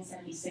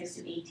 1776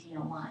 to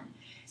 1801.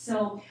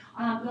 So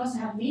we also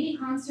have mini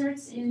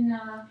concerts in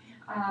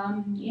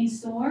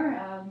store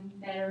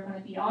that are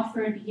going to be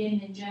offered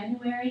beginning in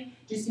January.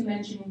 Just to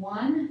mention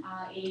one,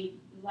 a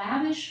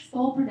lavish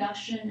full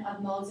production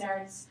of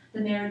Mozart's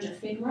The Marriage of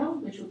Figaro,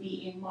 which will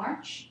be in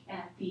March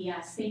at the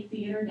State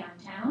Theater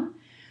downtown.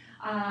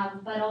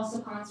 But also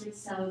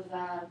concerts of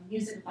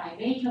music by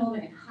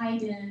Beethoven and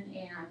Haydn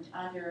and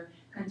other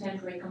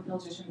contemporary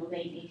composers from the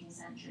late 18th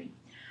century.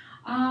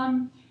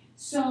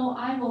 So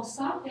I will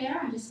stop there.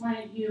 I just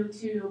wanted you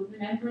to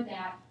remember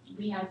that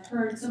we have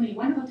heard so many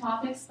wonderful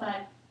topics,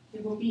 but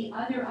there will be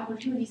other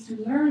opportunities to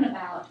learn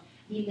about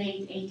the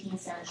late 18th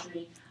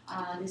century,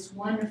 this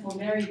wonderful,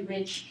 very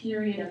rich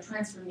period of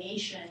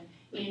transformation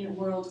in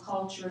world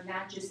culture,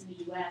 not just in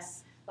the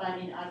US, but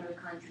in other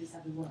countries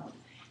of the world.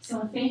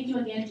 So thank you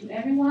again to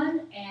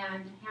everyone,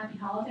 and happy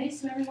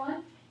holidays to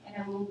everyone, and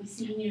I will be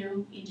seeing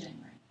you in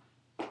January.